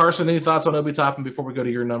 but Carson, any thoughts on Obi Toppin before we go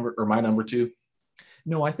to your number or my number 2?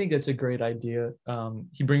 No, I think that's a great idea.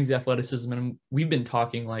 He brings the athleticism, and we've been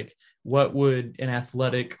talking like, what would an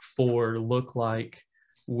athletic 4 look like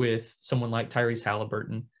with someone like Tyrese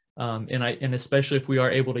Halliburton? And especially if we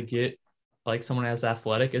are able to get like someone as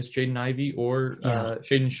athletic as Jaden Ivey or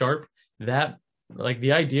Shaedon Sharpe, that like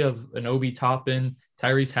the idea of an Obi Toppin,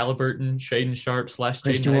 Tyrese Halliburton, Shaedon Sharpe /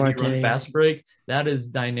 Jaden Ivey run fast break, that is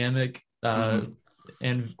dynamic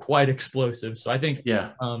and quite explosive. So I think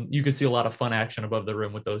you could see a lot of fun action above the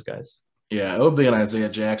rim with those guys. Yeah, Obi and Isaiah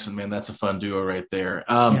Jackson, man, that's a fun duo right there.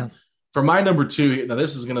 For my number 2, now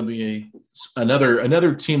this is going to be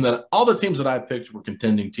another team that all the teams that I picked were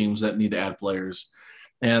contending teams that need to add players.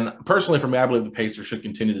 And personally, for me, I believe the Pacers should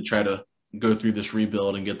continue to try to go through this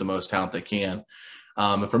rebuild and get the most talent they can.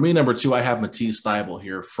 And for me, number 2, I have Matisse Thybulle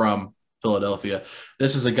here from Philadelphia.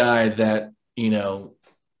 This is a guy that,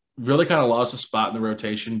 really kind of lost a spot in the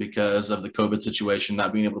rotation because of the COVID situation,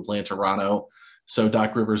 not being able to play in Toronto. So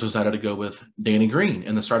Doc Rivers decided to go with Danny Green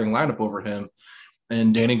in the starting lineup over him.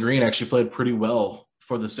 And Danny Green actually played pretty well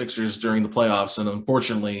for the Sixers during the playoffs and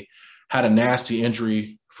unfortunately had a nasty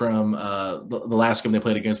injury from the last game they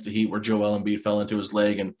played against the Heat where Joel Embiid fell into his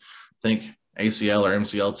leg and I think ACL or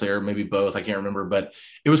MCL tear, maybe both, I can't remember, but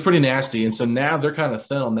it was pretty nasty. And so now they're kind of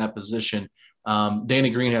thin on that position.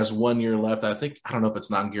 Danny Green has 1 year left. I don't know if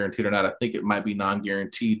it's non-guaranteed or not. I think it might be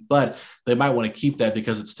non-guaranteed, but they might want to keep that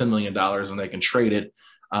because it's $10 million and they can trade it.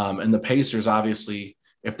 And the Pacers, obviously,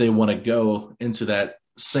 if they want to go into that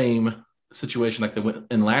same situation like they went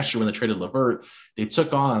in last year when they traded LeVert, they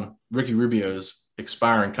took on Ricky Rubio's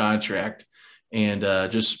expiring contract and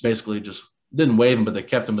just didn't waive him, but they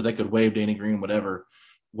kept him, but they could waive Danny Green, whatever,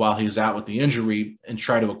 while he's out with the injury and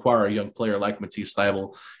try to acquire a young player like Matisse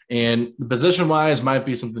Thybulle. And the position-wise might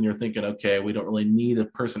be something you're thinking, okay, we don't really need a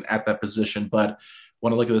person at that position, but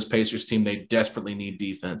when I look at this Pacers team, they desperately need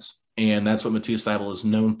defense, and that's what Matisse Thybulle is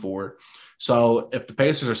known for. So if the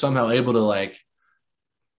Pacers are somehow able to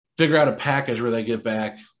figure out a package where they get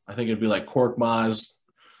back, I think it'd be like Korkmaz,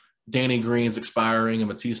 Danny Green's expiring, and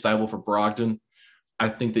Matisse Thybulle for Brogdon. I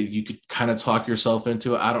think that you could kind of talk yourself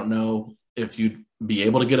into it. I don't know if you'd be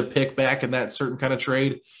able to get a pick back in that certain kind of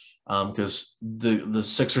trade because the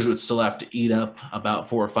Sixers would still have to eat up about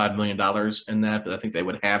 $4 or $5 million in that, but I think they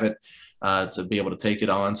would have it to be able to take it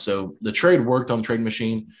on. So the trade worked on the trade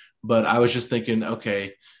machine, but I was just thinking,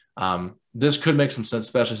 okay, this could make some sense,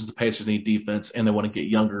 especially since the Pacers need defense and they want to get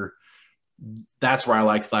younger. That's where I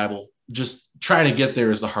like Thybulle. Just trying to get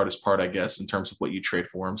there is the hardest part, I guess, in terms of what you trade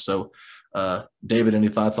for him. So, David, any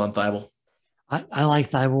thoughts on Thybulle? I like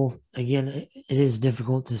Thybulle. Again, it is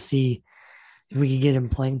difficult to see if we can get him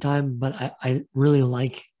playing time, but I really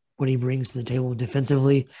like what he brings to the table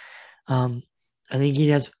defensively. I think he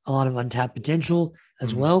has a lot of untapped potential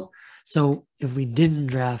as well. So if we didn't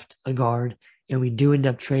draft a guard and we do end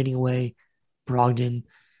up trading away Brogdon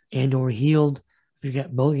and or Hield, if you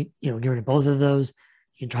get both, get rid of both of those,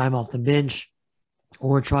 you can try him off the bench.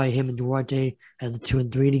 or try him and Duarte at the 2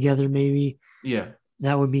 and 3 together, maybe. Yeah.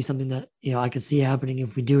 That would be something that, I could see happening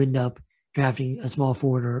if we do end up drafting a small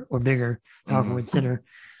forward or bigger power forward center.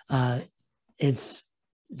 There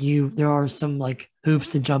are some like hoops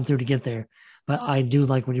to jump through to get there, but I do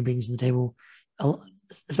like what he brings to the table,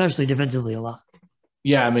 especially defensively a lot.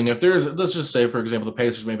 Yeah, I mean, let's just say, for example, the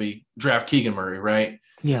Pacers maybe draft Keegan Murray, right?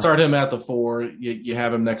 Yeah. Start him at the 4. You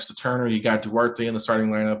have him next to Turner. You got Duarte in the starting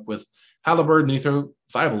lineup with Halliburton, and you throw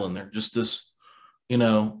Thybulle in there. Just this,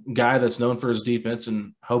 guy that's known for his defense,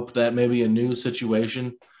 and hope that maybe a new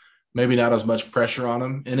situation, maybe not as much pressure on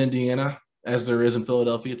him in Indiana as there is in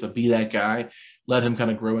Philadelphia to be that guy. Let him kind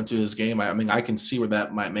of grow into his game. I mean, I can see where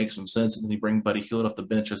that might make some sense. And then you bring Buddy Hield off the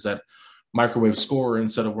bench as that microwave scorer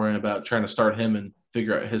instead of worrying about trying to start him and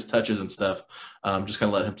figure out his touches and stuff. Just kind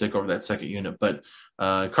of let him take over that second unit. But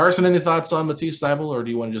Carson, any thoughts on Matisse Thybulle, or do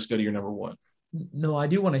you want to just go to your number 1? No, I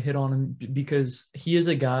do want to hit on him because he is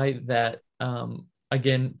a guy that,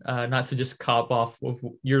 again, not to just cop off of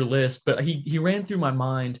your list, but he ran through my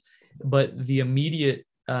mind. But the immediate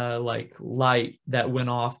light that went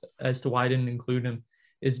off as to why I didn't include him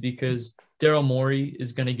is because Daryl Morey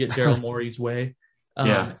is going to get Daryl Morey's way.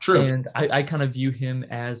 Yeah, true. And I kind of view him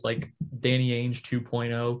as like Danny Ainge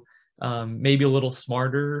 2.0, maybe a little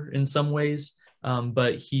smarter in some ways.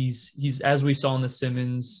 But he's as we saw in the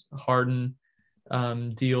Simmons Harden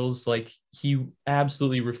deals, like he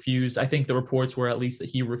absolutely refused. I think the reports were at least that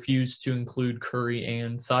he refused to include Curry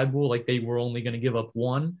and Thybulle, like they were only going to give up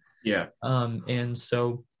one. Yeah. And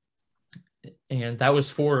that was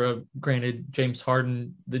for granted James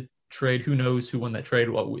Harden, the trade. Who knows who won that trade?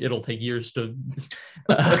 Well, it'll take years to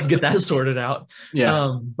get that sorted out.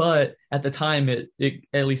 Yeah. But at the time, it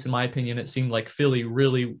at least in my opinion, it seemed like Philly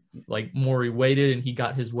really like Morey waited and he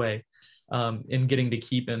got his way in getting to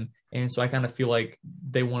keep him. And so I kind of feel like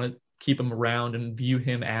they want to keep him around and view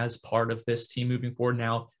him as part of this team moving forward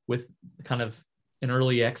now with kind of an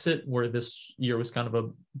early exit where this year was kind of a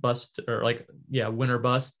bust or winner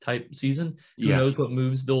bust type season. Who knows what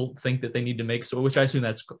moves they'll think that they need to make. So, which I assume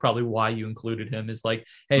that's probably why you included him is like,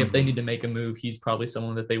 hey, if they need to make a move, he's probably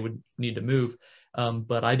someone that they would need to move.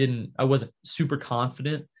 But I wasn't super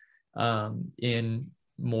confident in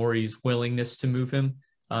Morey's willingness to move him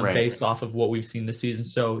based off of what we've seen this season.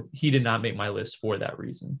 So he did not make my list for that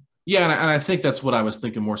reason. Yeah. And I think that's what I was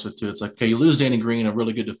thinking more so too. It's like, okay, you lose Danny Green, a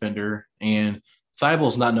really good defender, and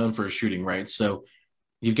Thybulle's not known for his shooting, right? So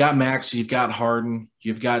you've got Max, you've got Harden,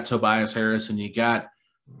 you've got Tobias Harris, and you got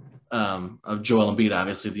Joel Embiid,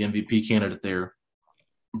 obviously the MVP candidate there.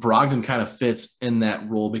 Brogdon kind of fits in that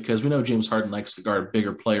role because we know James Harden likes to guard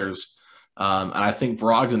bigger players. And I think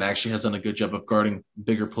Brogdon actually has done a good job of guarding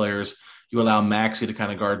bigger players. You allow Maxey to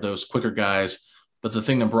kind of guard those quicker guys. But the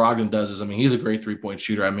thing that Brogdon does is, he's a great three-point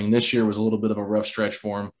shooter. This year was a little bit of a rough stretch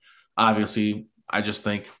for him. Obviously, I just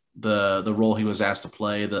think the role he was asked to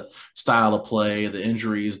play, the style of play, the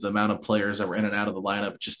injuries, the amount of players that were in and out of the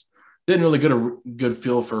lineup, just didn't really get a good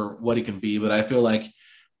feel for what he can be. But I feel like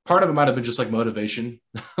part of it might have been just like motivation.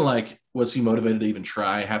 Like, was he motivated to even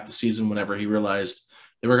try half the season whenever he realized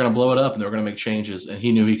they were going to blow it up and they were going to make changes and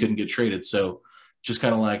he knew he couldn't get traded? So just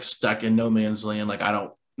kind of like stuck in no man's land. Like, I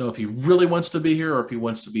don't know if he really wants to be here or if he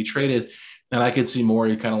wants to be traded. And I could see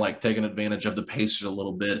Morey kind of like taking advantage of the Pacers a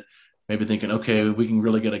little bit, maybe thinking, okay, we can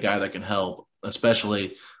really get a guy that can help,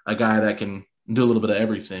 especially a guy that can do a little bit of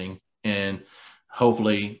everything and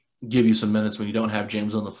hopefully give you some minutes when you don't have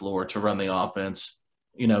James on the floor to run the offense.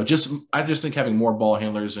 I just think having more ball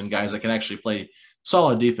handlers and guys that can actually play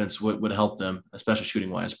solid defense would help them, especially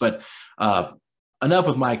shooting wise. But enough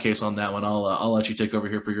with my case on that one. I'll let you take over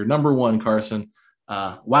here for your number 1, Carson.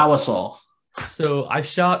 Wow us all. So I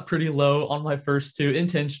shot pretty low on my first 2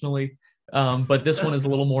 intentionally. But this one is a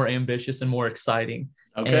little more ambitious and more exciting.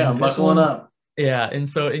 Okay, I'm buckling up. Yeah,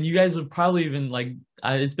 and you guys have probably even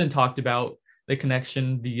it's been talked about the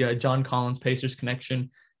connection, the John Collins Pacers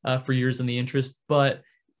connection for years in the interest. But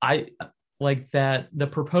I like that the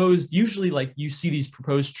proposed, usually you see these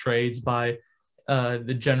proposed trades by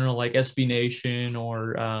the general SB Nation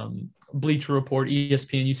or Bleacher Report,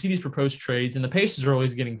 ESPN. You see these proposed trades, and the Pacers are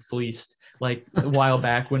always getting fleeced. Like a while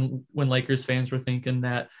back when Lakers fans were thinking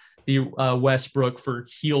that the Westbrook for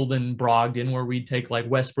Hield and Brogdon, where we'd take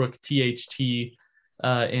Westbrook, THT,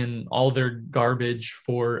 and all their garbage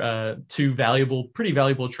for 2 pretty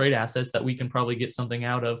valuable trade assets that we can probably get something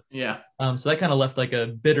out of. Yeah. So that kind of left a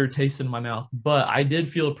bitter taste in my mouth. But I did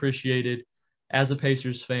feel appreciated as a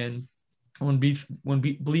Pacers fan when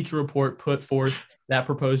Bleacher Report put forth that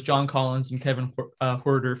proposed John Collins and Kevin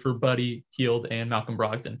Huerter for Buddy Hield and Malcolm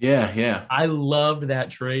Brogdon. Yeah. I loved that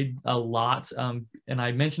trade a lot. And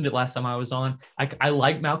I mentioned it last time I was on. I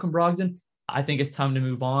like Malcolm Brogdon. I think it's time to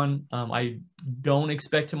move on. I don't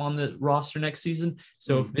expect him on the roster next season.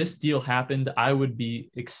 So if this deal happened, I would be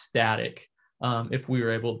ecstatic if we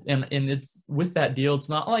were able. And it's with that deal, it's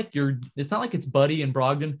not like it's Buddy and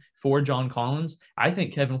Brogdon for John Collins. I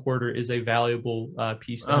think Kevin Huerter is a valuable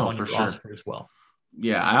piece to have on your roster as well.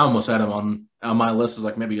 Yeah, I almost had him on my list as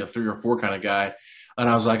like maybe a 3 or 4 kind of guy. And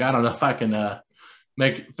I was like, I don't know if I can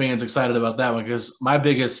make fans excited about that one, because my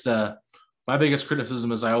biggest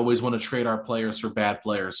criticism is I always want to trade our players for bad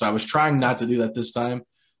players. So I was trying not to do that this time,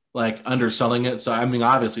 like underselling it. So, I mean,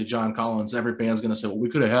 obviously John Collins, every fan's going to say, well, we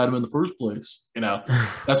could have had him in the first place.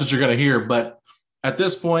 That's what you're going to hear. But at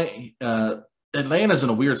this point, Atlanta's in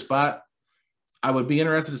a weird spot. I would be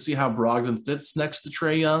interested to see how Brogdon fits next to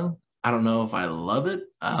Trae Young. I don't know if I love it,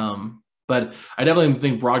 but I definitely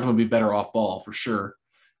think Brogdon would be better off ball for sure.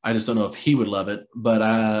 I just don't know if he would love it.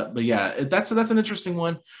 But yeah, that's an interesting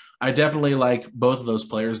one. I definitely like both of those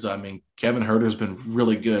players, though. I mean, Kevin Huerter's been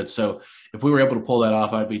really good. So if we were able to pull that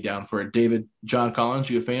off, I'd be down for it. David, John Collins,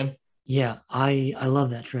 you a fan? Yeah, I love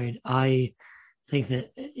that trade. I think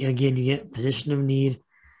that, again, you get position of need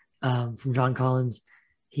from John Collins.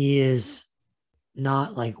 He is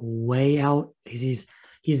not like way out. He's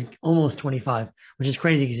almost 25, which is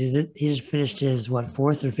crazy because he just finished his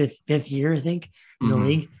fourth or fifth year, I think, in the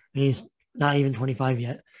league, and he's not even 25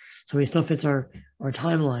 yet. So he still fits our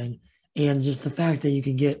timeline, and just the fact that you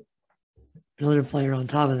can get another player on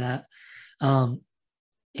top of that. And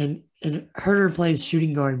Huerter plays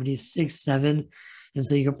shooting guard, but he's 6'7", and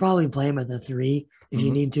so you could probably play him at the 3 if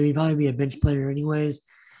you need to. He'd probably be a bench player anyways.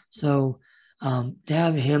 So to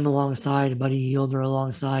have him alongside Buddy Hield or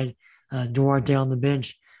alongside Duarte on the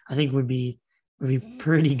bench, I think would be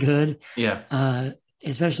pretty good. Yeah.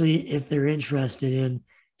 Especially if they're interested in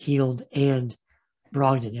Hield and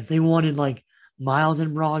Brogdon. If they wanted like Miles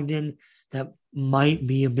and Brogdon, that might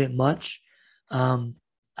be a bit much. I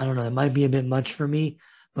don't know. It might be a bit much for me,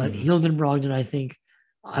 but Hield and Brogdon, I think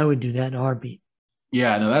I would do that in a heartbeat.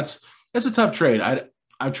 Yeah, no, that's a tough trade.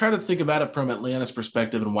 I try to think about it from Atlanta's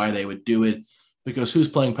perspective and why they would do it, because who's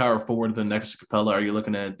playing power forward than next to Capella? Are you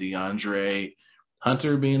looking at DeAndre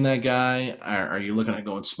Hunter being that guy? Are you looking at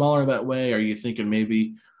going smaller that way? Are you thinking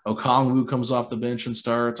maybe Okongwu comes off the bench and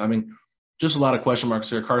starts? I mean, just a lot of question marks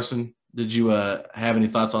here. Carson, did you have any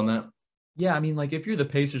thoughts on that? Yeah, I mean, like if you're the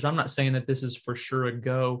Pacers, I'm not saying that this is for sure a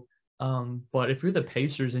go, but if you're the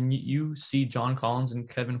Pacers and you see John Collins and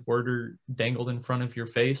Kevin Huerter dangled in front of your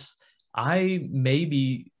face, I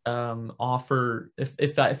maybe offer,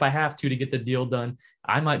 if I have to get the deal done,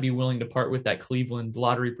 I might be willing to part with that Cleveland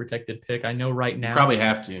lottery protected pick. I know right now. You probably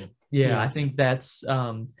have to. Yeah, I think that's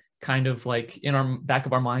kind of like in our back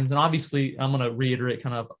of our minds. And obviously, I'm going to reiterate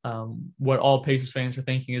kind of what all Pacers fans are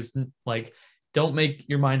thinking is like, don't make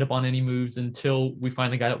your mind up on any moves until we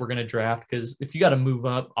find the guy that we're going to draft. Because if you got to move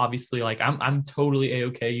up, obviously, like I'm totally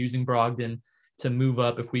A-okay using Brogdon to move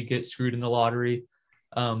up if we get screwed in the lottery.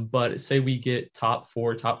 But say we get top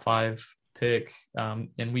 4, top 5 pick, and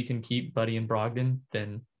we can keep Buddy and Brogdon,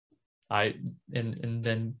 then and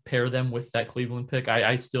then pair them with that Cleveland pick.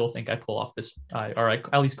 I still think I pull off this, or I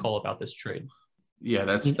at least call about this trade. Yeah,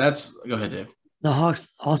 that's. Go ahead, Dave. The Hawks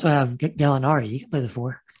also have Gallinari. He can play the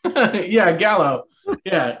 4. Yeah, Gallo.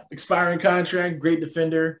 Yeah, expiring contract, great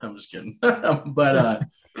defender. I'm just kidding. But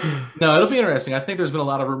no, it'll be interesting. I think there's been a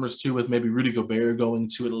lot of rumors too with maybe Rudy Gobert going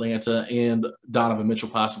to Atlanta and Donovan Mitchell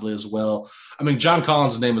possibly as well. I mean, John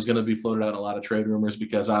Collins' name is going to be floated out in a lot of trade rumors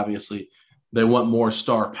because obviously they want more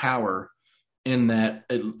star power in that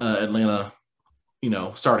Atlanta,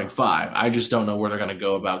 starting 5. I just don't know where they're going to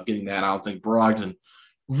go about getting that. I don't think Brogdon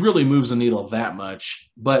really moves the needle that much.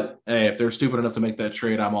 But hey, if they're stupid enough to make that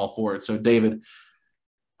trade, I'm all for it. So, David,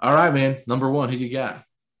 all right, man, number 1, who you got?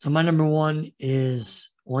 So my number 1 is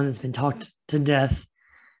one that's been talked to death.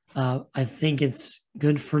 I think it's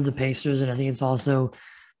good for the Pacers, and I think it's also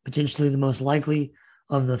potentially the most likely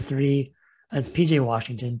of the 3. It's PJ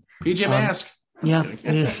Washington. PJ Mask. Yeah,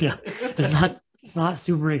 it is. Yeah, it's not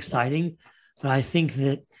super exciting, but I think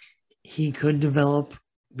that he could develop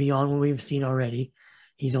beyond what we've seen already.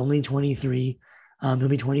 He's only 23. He'll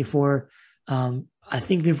be 24. I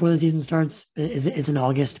think before the season starts, it's in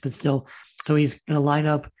August, but still. So he's going to line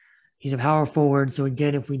up. He's a power forward. So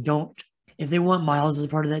again, if they want Miles as a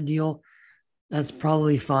part of that deal, that's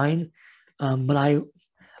probably fine. But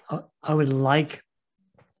I would like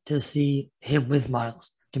to see him with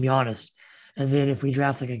Miles, to be honest. And then if we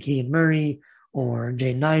draft like a Keegan Murray or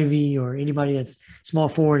Jaden Ivey or anybody that's small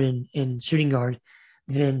forward and shooting guard,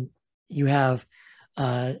 then you have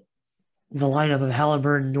the lineup of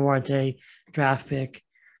Halliburton, Duarte, draft pick,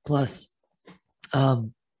 plus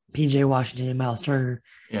PJ Washington and Miles Turner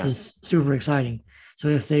is super exciting. So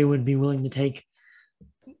if they would be willing to take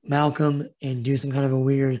Malcolm and do some kind of a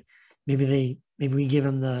weird, maybe we give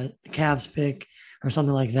him the Cavs pick or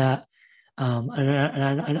something like that. And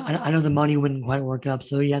I know the money wouldn't quite work up,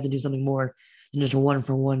 so you have to do something more than just a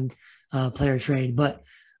 1-for-1 player trade. But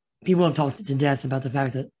people have talked to death about the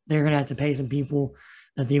fact that they're going to have to pay some people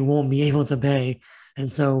that they won't be able to pay,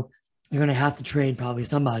 and so they're going to have to trade probably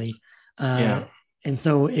somebody. And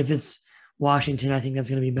so if it's Washington, I think that's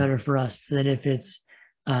going to be better for us than if it's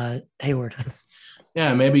Hayward.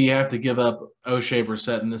 Yeah, maybe you have to give up O'Shea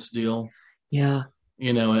Brissett in this deal. Yeah.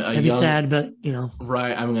 You know, it'd be sad, but you know.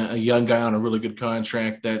 Right. I mean, a young guy on a really good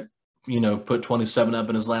contract that, you know, put 27 up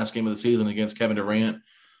in his last game of the season against Kevin Durant.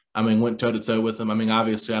 I mean, went toe-to-toe with him. I mean,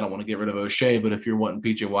 obviously, I don't want to get rid of O'Shea, but if you're wanting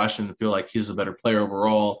PJ Washington to feel like he's a better player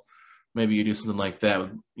overall, maybe you do something like that.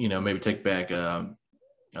 You know, maybe take back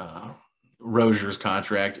Rozier's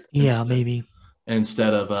contract. Yeah, maybe.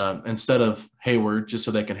 Instead of Hayward, just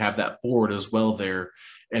so they can have that forward as well there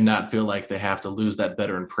and not feel like they have to lose that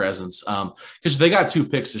veteran presence. Because they got 2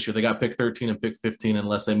 picks this year. They got pick 13 and pick 15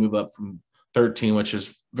 unless they move up from 13, which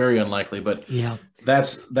is very unlikely. But yeah,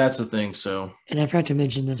 that's the thing. So, and I forgot to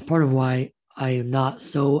mention that's part of why I am not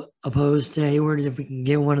so opposed to Hayward is if we can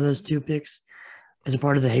get one of those 2 picks as a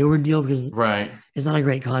part of the Hayward deal, because it's not a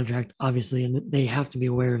great contract, obviously, and they have to be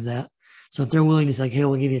aware of that. So if they're willing to say, like, hey,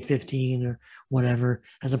 we'll give you 15 or whatever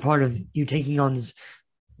as a part of you taking on this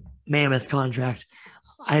mammoth contract,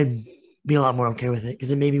 I'd be a lot more okay with it, because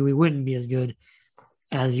then maybe we wouldn't be as good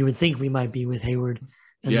as you would think we might be with Hayward.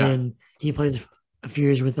 And then he plays a few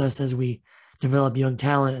years with us as we develop young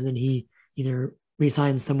talent, and then he either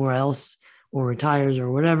resigns somewhere else or retires or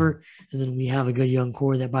whatever. And then we have a good young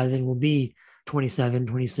core that by then will be 27,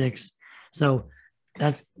 26. So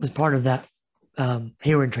that was part of that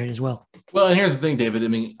Hayward trade as well. Well, and here's the thing, David. I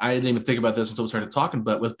mean, I didn't even think about this until we started talking,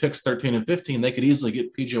 but with picks 13 and 15, they could easily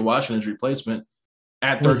get PJ Washington's replacement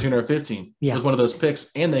at 13 or 15 with one of those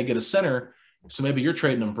picks, and they get a center. So maybe you're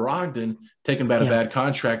trading him Brogdon, taking back a bad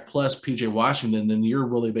contract plus PJ Washington. Then you're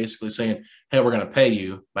really basically saying, hey, we're going to pay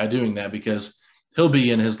you by doing that, because he'll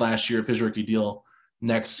be in his last year of his rookie deal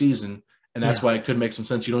next season. And that's why it could make some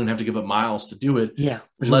sense. You don't even have to give up Miles to do it. Yeah,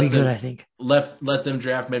 which would be good, I think. Let them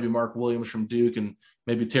draft maybe Mark Williams from Duke and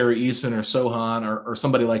maybe Terry Eason or Sohan or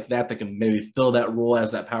somebody like that can maybe fill that role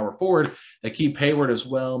as that power forward. They keep Hayward as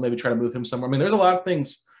well, maybe try to move him somewhere. I mean, there's a lot of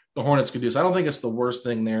things the Hornets could do. So I don't think it's the worst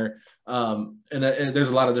thing there. And there's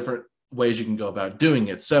a lot of different ways you can go about doing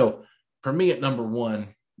it. So for me at number 1,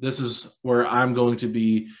 this is where I'm going to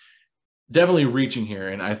be definitely reaching here.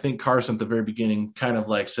 And I think Carson at the very beginning kind of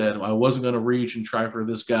like said, well, I wasn't going to reach and try for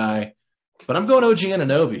this guy, but I'm going OG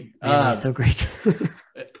Anunoby. He's so great.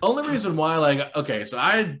 Only reason why, like, okay, so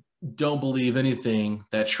I don't believe anything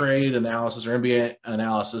that trade analysis or NBA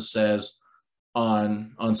analysis says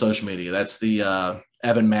on social media. That's the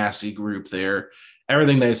Evan Massey group there.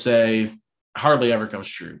 Everything they say hardly ever comes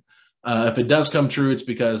true. If it does come true, it's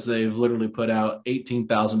because they've literally put out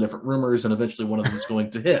 18,000 different rumors, and eventually one of them is going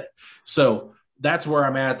to hit. So that's where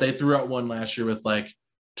I'm at. They threw out one last year with like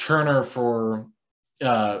Turner for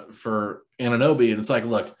Anunoby, and it's like,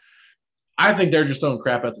 look, I think they're just throwing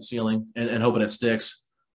crap at the ceiling and hoping it sticks.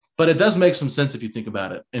 But it does make some sense if you think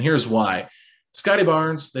about it, and here's why. Scotty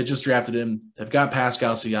Barnes, they just drafted him. They've got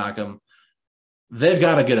Pascal Siakam. They've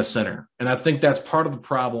got to get a center. And I think that's part of the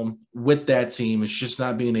problem with that team is just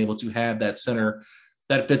not being able to have that center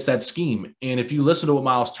that fits that scheme. And if you listen to what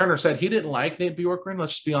Miles Turner said, he didn't like Nate Bjorkgren,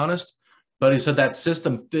 let's just be honest. But he said that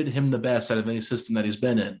system fit him the best out of any system that he's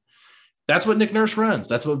been in. That's what Nick Nurse runs.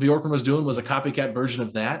 That's what Bjorkgren was doing, was a copycat version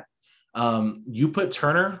of that. You put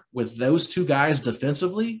Turner with those 2 guys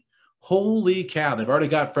defensively, holy cow. They've already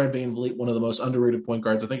got Fred VanVleet, one of the most underrated point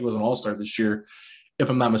guards. I think he was an all-star this year, if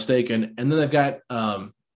I'm not mistaken. And then they've got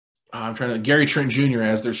Gary Trent Jr.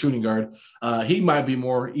 as their shooting guard. He might be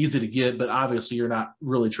more easy to get, but obviously you're not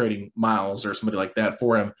really trading Miles or somebody like that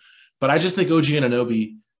for him. But I just think OG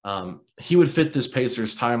Anunoby, he would fit this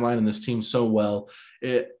Pacers timeline and this team so well.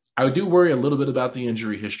 I do worry a little bit about the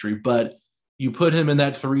injury history, but you put him in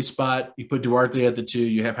that 3 spot, you put Duarte at the 2,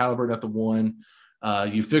 you have Halliburton at the 1,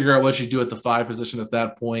 you figure out what you do at the 5 position at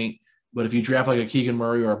that point. But if you draft like a Keegan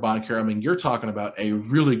Murray or a Boncaro, I mean, you're talking about a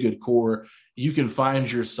really good core. You can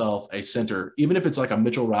find yourself a center, even if it's like a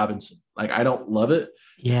Mitchell Robinson. Like, I don't love it.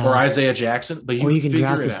 Yeah. Or Isaiah Jackson. But you can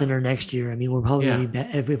draft a center next year. I mean, we're probably going to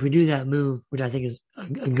be if we do that move, which I think is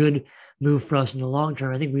a good move for us in the long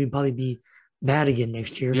term. I think we'd probably be bad again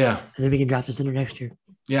next year. Yeah. And then we can draft a center next year.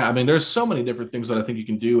 Yeah. I mean, there's so many different things that I think you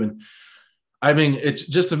can do. And I mean, it's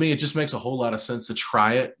just, to me, it just makes a whole lot of sense to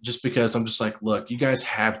try it, just because I'm just like, look, you guys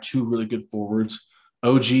have two really good forwards.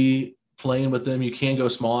 OG playing with them, you can go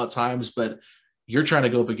small at times, but you're trying to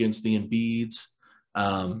go up against the Embiids,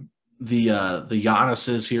 the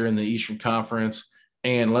Giannis's here in the Eastern Conference.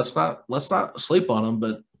 And let's not sleep on them,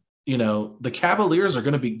 but the Cavaliers are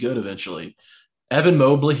going to be good eventually. Evan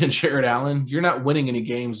Mobley and Jared Allen, you're not winning any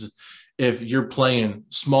games if you're playing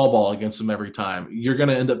small ball against them every time. You're going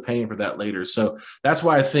to end up paying for that later. So that's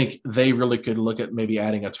why I think they really could look at maybe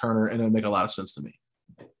adding a Turner, and it would make a lot of sense to me.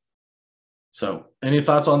 So any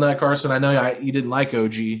thoughts on that, Carson? I know you didn't like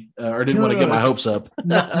OG or didn't want to get my hopes up.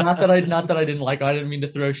 not that I didn't like. I didn't mean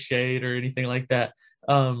to throw shade or anything like that.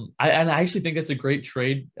 I actually think it's a great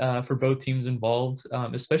trade for both teams involved,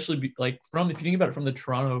 especially if you think about it from the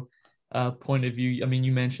Toronto point of view. I mean,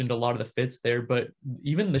 you mentioned a lot of the fits there, but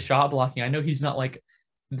even the shot blocking, I know he's not like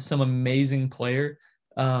some amazing player.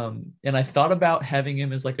 And I thought about having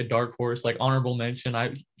him as like a dark horse, like honorable mention.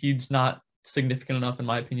 He's not significant enough in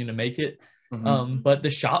my opinion to make it. Mm-hmm. But the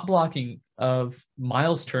shot blocking of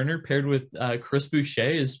Miles Turner paired with Chris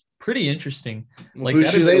Boucher is pretty interesting. Like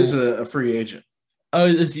Boucher is a free agent. Oh,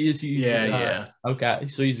 is he? Yeah. Okay,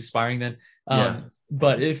 so he's expiring then. Yeah.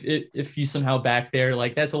 But if he's somehow back there,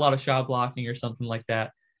 like that's a lot of shot blocking or something like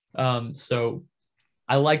that. So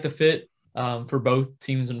I like the fit for both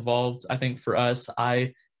teams involved. I think for us,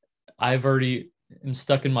 I've already am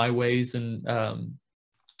stuck in my ways and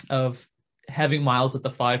of having Miles at the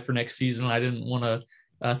 5 for next season. I didn't want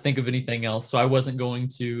to think of anything else, so I wasn't going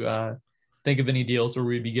to think of any deals where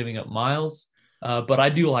we'd be giving up Miles. But I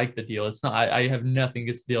do like the deal. It's not. I have nothing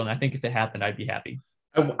against the deal, and I think if it happened, I'd be happy.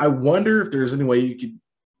 I wonder if there's any way you could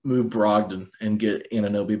move Brogdon and get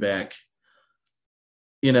Anunoby back.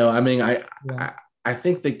 I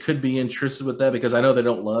think they could be interested with that, because I know they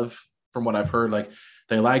don't love, from what I've heard, like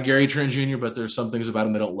they like Gary Trent Jr., but there's some things about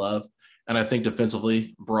him they don't love. And I think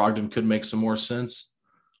defensively, Brogdon could make some more sense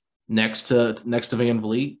next to Van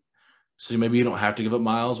Vliet. So maybe you don't have to give up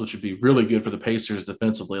Miles, which would be really good for the Pacers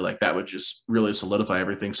defensively. Like that would just really solidify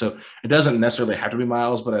everything. So it doesn't necessarily have to be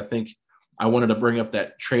Miles, but I think I wanted to bring up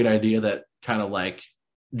that trade idea that kind of like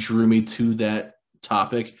drew me to that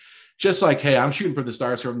topic. Just like, hey, I'm shooting for the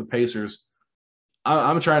stars from the Pacers.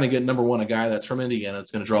 I'm trying to get, number one, a guy that's from Indiana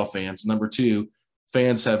that's going to draw fans. Number two,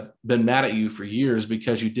 fans have been mad at you for years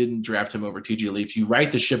because you didn't draft him over TJ Leaf. You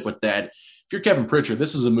right the ship with that. If you're Kevin Pritchard,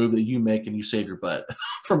 this is a move that you make and you save your butt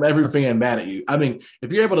from every fan mad at you. I mean,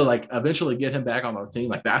 if you're able to like eventually get him back on our team,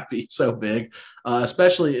 like that'd be so big,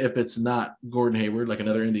 especially if it's not Gordon Hayward, like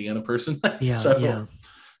another Indiana person.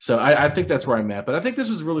 So I think that's where I'm at. But I think this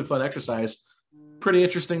was a really fun exercise. Pretty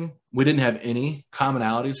interesting. We didn't have any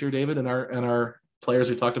commonalities here, David, in our players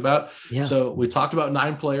we talked about. Yeah. So we talked about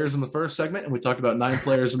 9 players in the first segment, and we talked about 9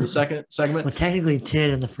 players in the second segment. Well, technically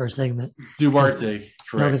 10 in the first segment. Duarte,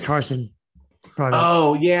 correct. Because Carson brought up.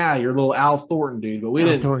 Oh yeah, your little Al Thornton dude, but we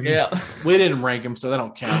didn't rank him, so that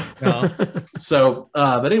don't count. No. So,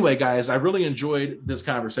 but anyway, guys, I really enjoyed this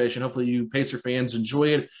conversation. Hopefully, you Pacer fans enjoy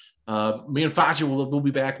it. Me and Facci will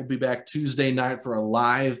be back. We'll be back Tuesday night for a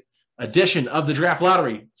live edition of the Draft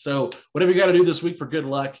Lottery. So, whatever you got to do this week for good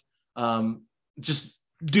luck, just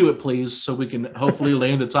do it, please, so we can hopefully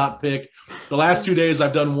land the top pick. The last 2 days,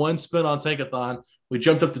 I've done 1 spin on Tankathon. We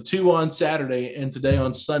jumped up to 2 on Saturday, and today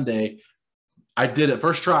on Sunday, I did it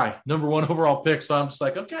first try, number 1 overall pick. So I'm just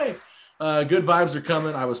like, okay, good vibes are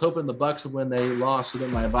coming. I was hoping the Bucks would win. They lost, so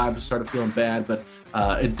then my vibes started feeling bad, but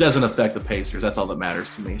it doesn't affect the Pacers. That's all that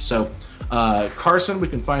matters to me. So, Carson, we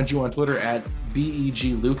can find you on Twitter at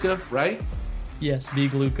BEGLuca, right? Yes,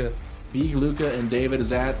 Big Luca. Big Luca. And David,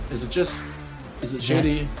 is it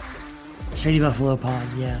Shady? Shady Buffalo Pod,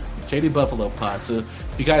 yeah. Shady Buffalo Pod. So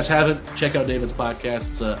if you guys haven't, check out David's podcast.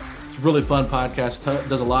 It's a really fun podcast.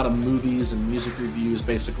 Does a lot of movies and music reviews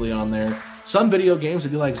basically on there. Some video games.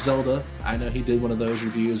 If you like Zelda, I know he did one of those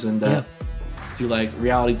reviews. And if you like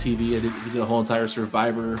reality TV, he did a whole entire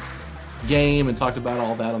Survivor game and talked about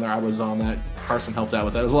all that on there. I was on that. Carson helped out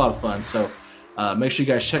with that. It was a lot of fun. So make sure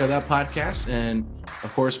you guys check out that podcast. And,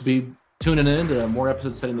 of course, be tuning in to more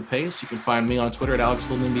episodes of Setting the Pace. You can find me on Twitter at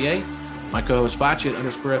AlexGoldenNBA. My co-host Facci at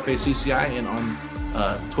 _FACCI. And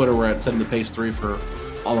on Twitter, we're at Setting the Pace 3 for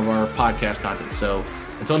all of our podcast content. So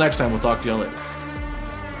until next time, we'll talk to y'all later.